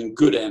they're making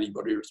good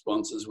antibody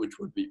responses, which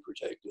would be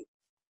protected.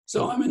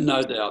 So I'm in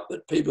no doubt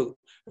that people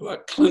who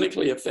are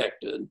clinically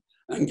affected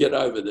and get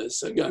over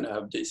this are going to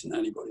have decent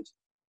antibodies.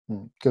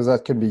 Because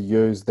that can be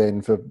used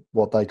then for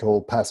what they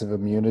call passive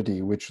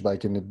immunity, which they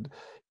can,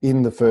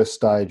 in the first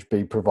stage,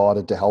 be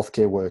provided to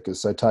healthcare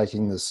workers. So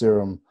taking the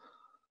serum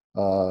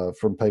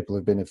from people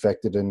who've been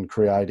infected and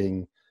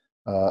creating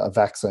a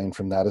vaccine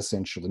from that,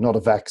 essentially. Not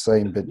a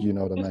vaccine, but you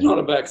know what I mean. It's not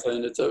a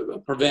vaccine, it's a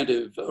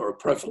preventive or a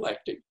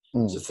prophylactic.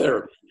 It's a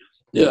therapy.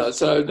 Yeah,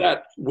 so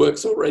that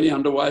work's already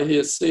underway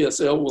here.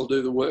 CSL will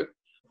do the work.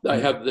 They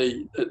have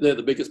they're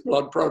the biggest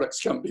blood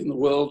products company in the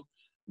world.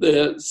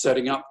 They're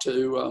setting up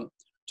to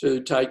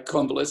take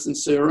convalescent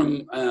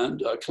serum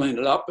and clean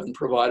it up and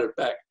provide it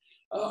back.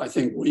 I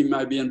think we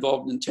may be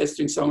involved in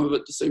testing some of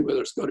it to see whether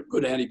it's got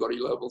good antibody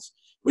levels.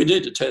 We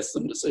need to test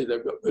them to see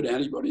they've got good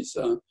antibodies.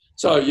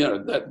 So you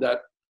know,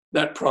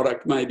 that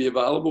product may be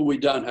available. We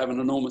don't have an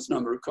enormous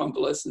number of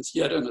convalescents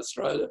yet in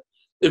Australia.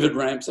 If it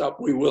ramps up,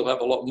 we will have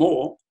a lot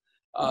more.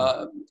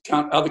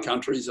 Other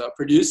countries are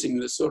producing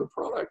this sort of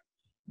product,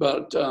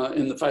 but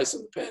in the face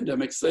of the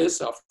pandemics they're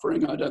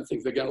suffering, I don't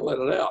think they're going to let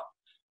it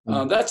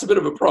out. That's a bit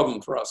of a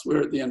problem for us.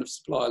 We're at the end of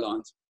supply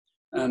lines.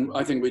 And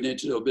I think we need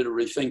to do a bit of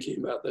rethinking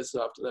about this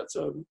after that's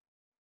over.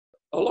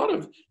 A lot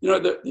of, you know,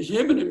 the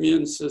human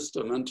immune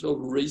system until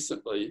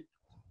recently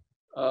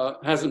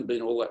hasn't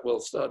been all that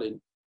well studied.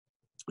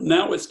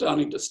 Now we're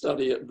starting to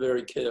study it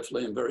very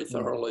carefully and very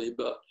thoroughly,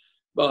 but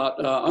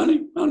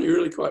only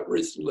really quite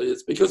recently.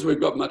 It's because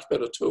we've got much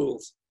better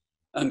tools.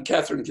 And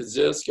Catherine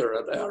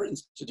Kazierska at our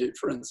institute,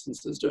 for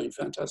instance, is doing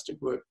fantastic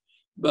work.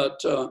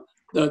 But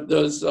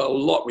there's a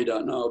lot we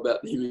don't know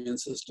about the immune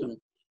system.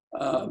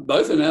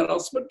 Both in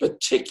adults, but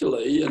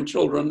particularly in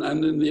children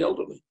and in the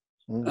elderly.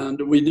 And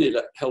we need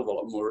a hell of a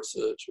lot more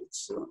research.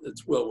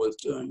 It's well worth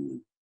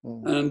doing.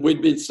 And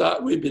we've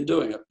been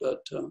doing it,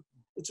 but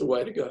it's a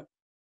way to go.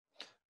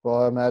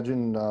 Well, I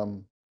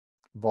imagine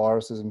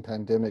viruses and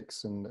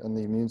pandemics and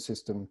the immune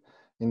system,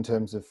 in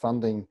terms of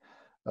funding,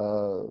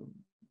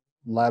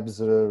 labs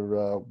that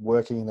are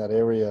working in that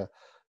area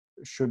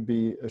should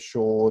be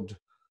assured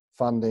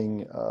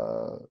funding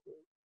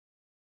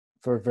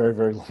for a very,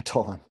 very long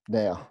time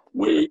now.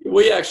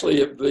 We actually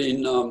have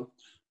been,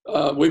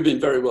 we've been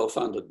very well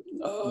funded.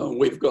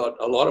 We've got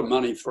a lot of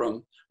money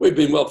we've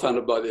been well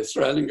funded by the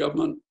Australian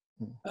government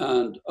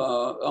and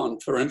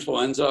for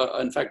influenza.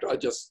 In fact, I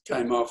just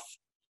came off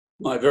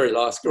my very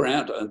last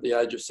grant at the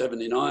age of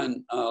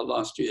 79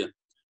 last year.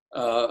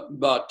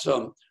 But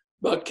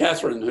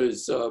Catherine,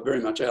 who's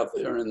very much out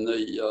there in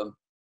the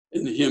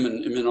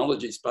human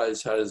immunology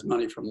space, has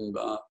money from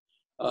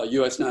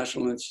US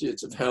National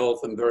Institutes of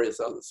Health and various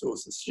other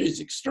sources. She's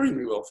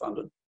extremely well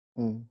funded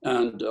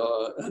and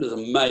is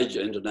a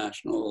major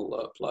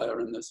international player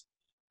in this.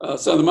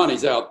 So the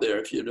money's out there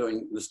if you're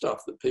doing the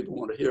stuff that people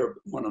want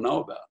to know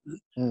about.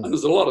 And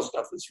there's a lot of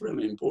stuff that's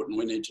really important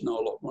we need to know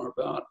a lot more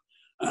about.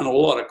 And a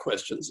lot of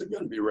questions are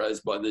going to be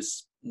raised by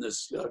this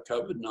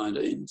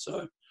COVID-19.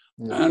 So,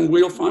 and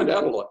we'll find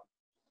out a lot.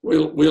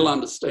 We'll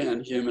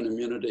understand human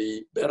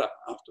immunity better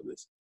after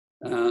this.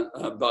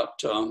 But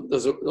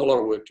there's a lot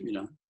of work to be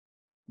done.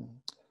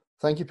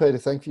 Thank you, Peter.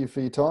 Thank you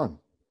for your time.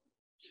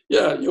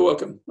 Yeah, you're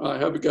welcome. I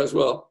hope it goes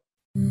well.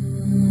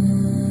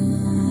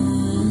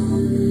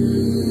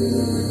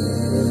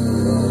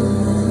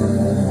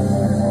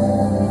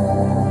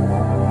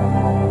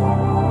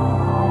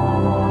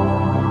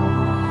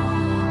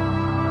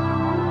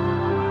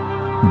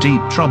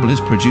 Deep Trouble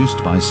is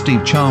produced by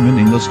Steve Charman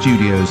in the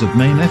studios of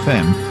Main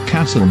FM,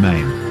 Castle,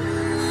 Maine.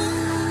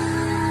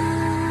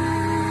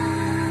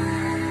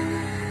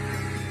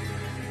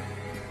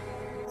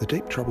 The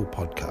Deep Trouble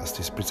podcast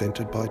is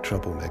presented by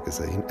Trouble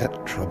Magazine at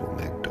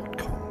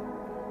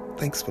troublemag.com.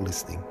 Thanks for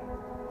listening.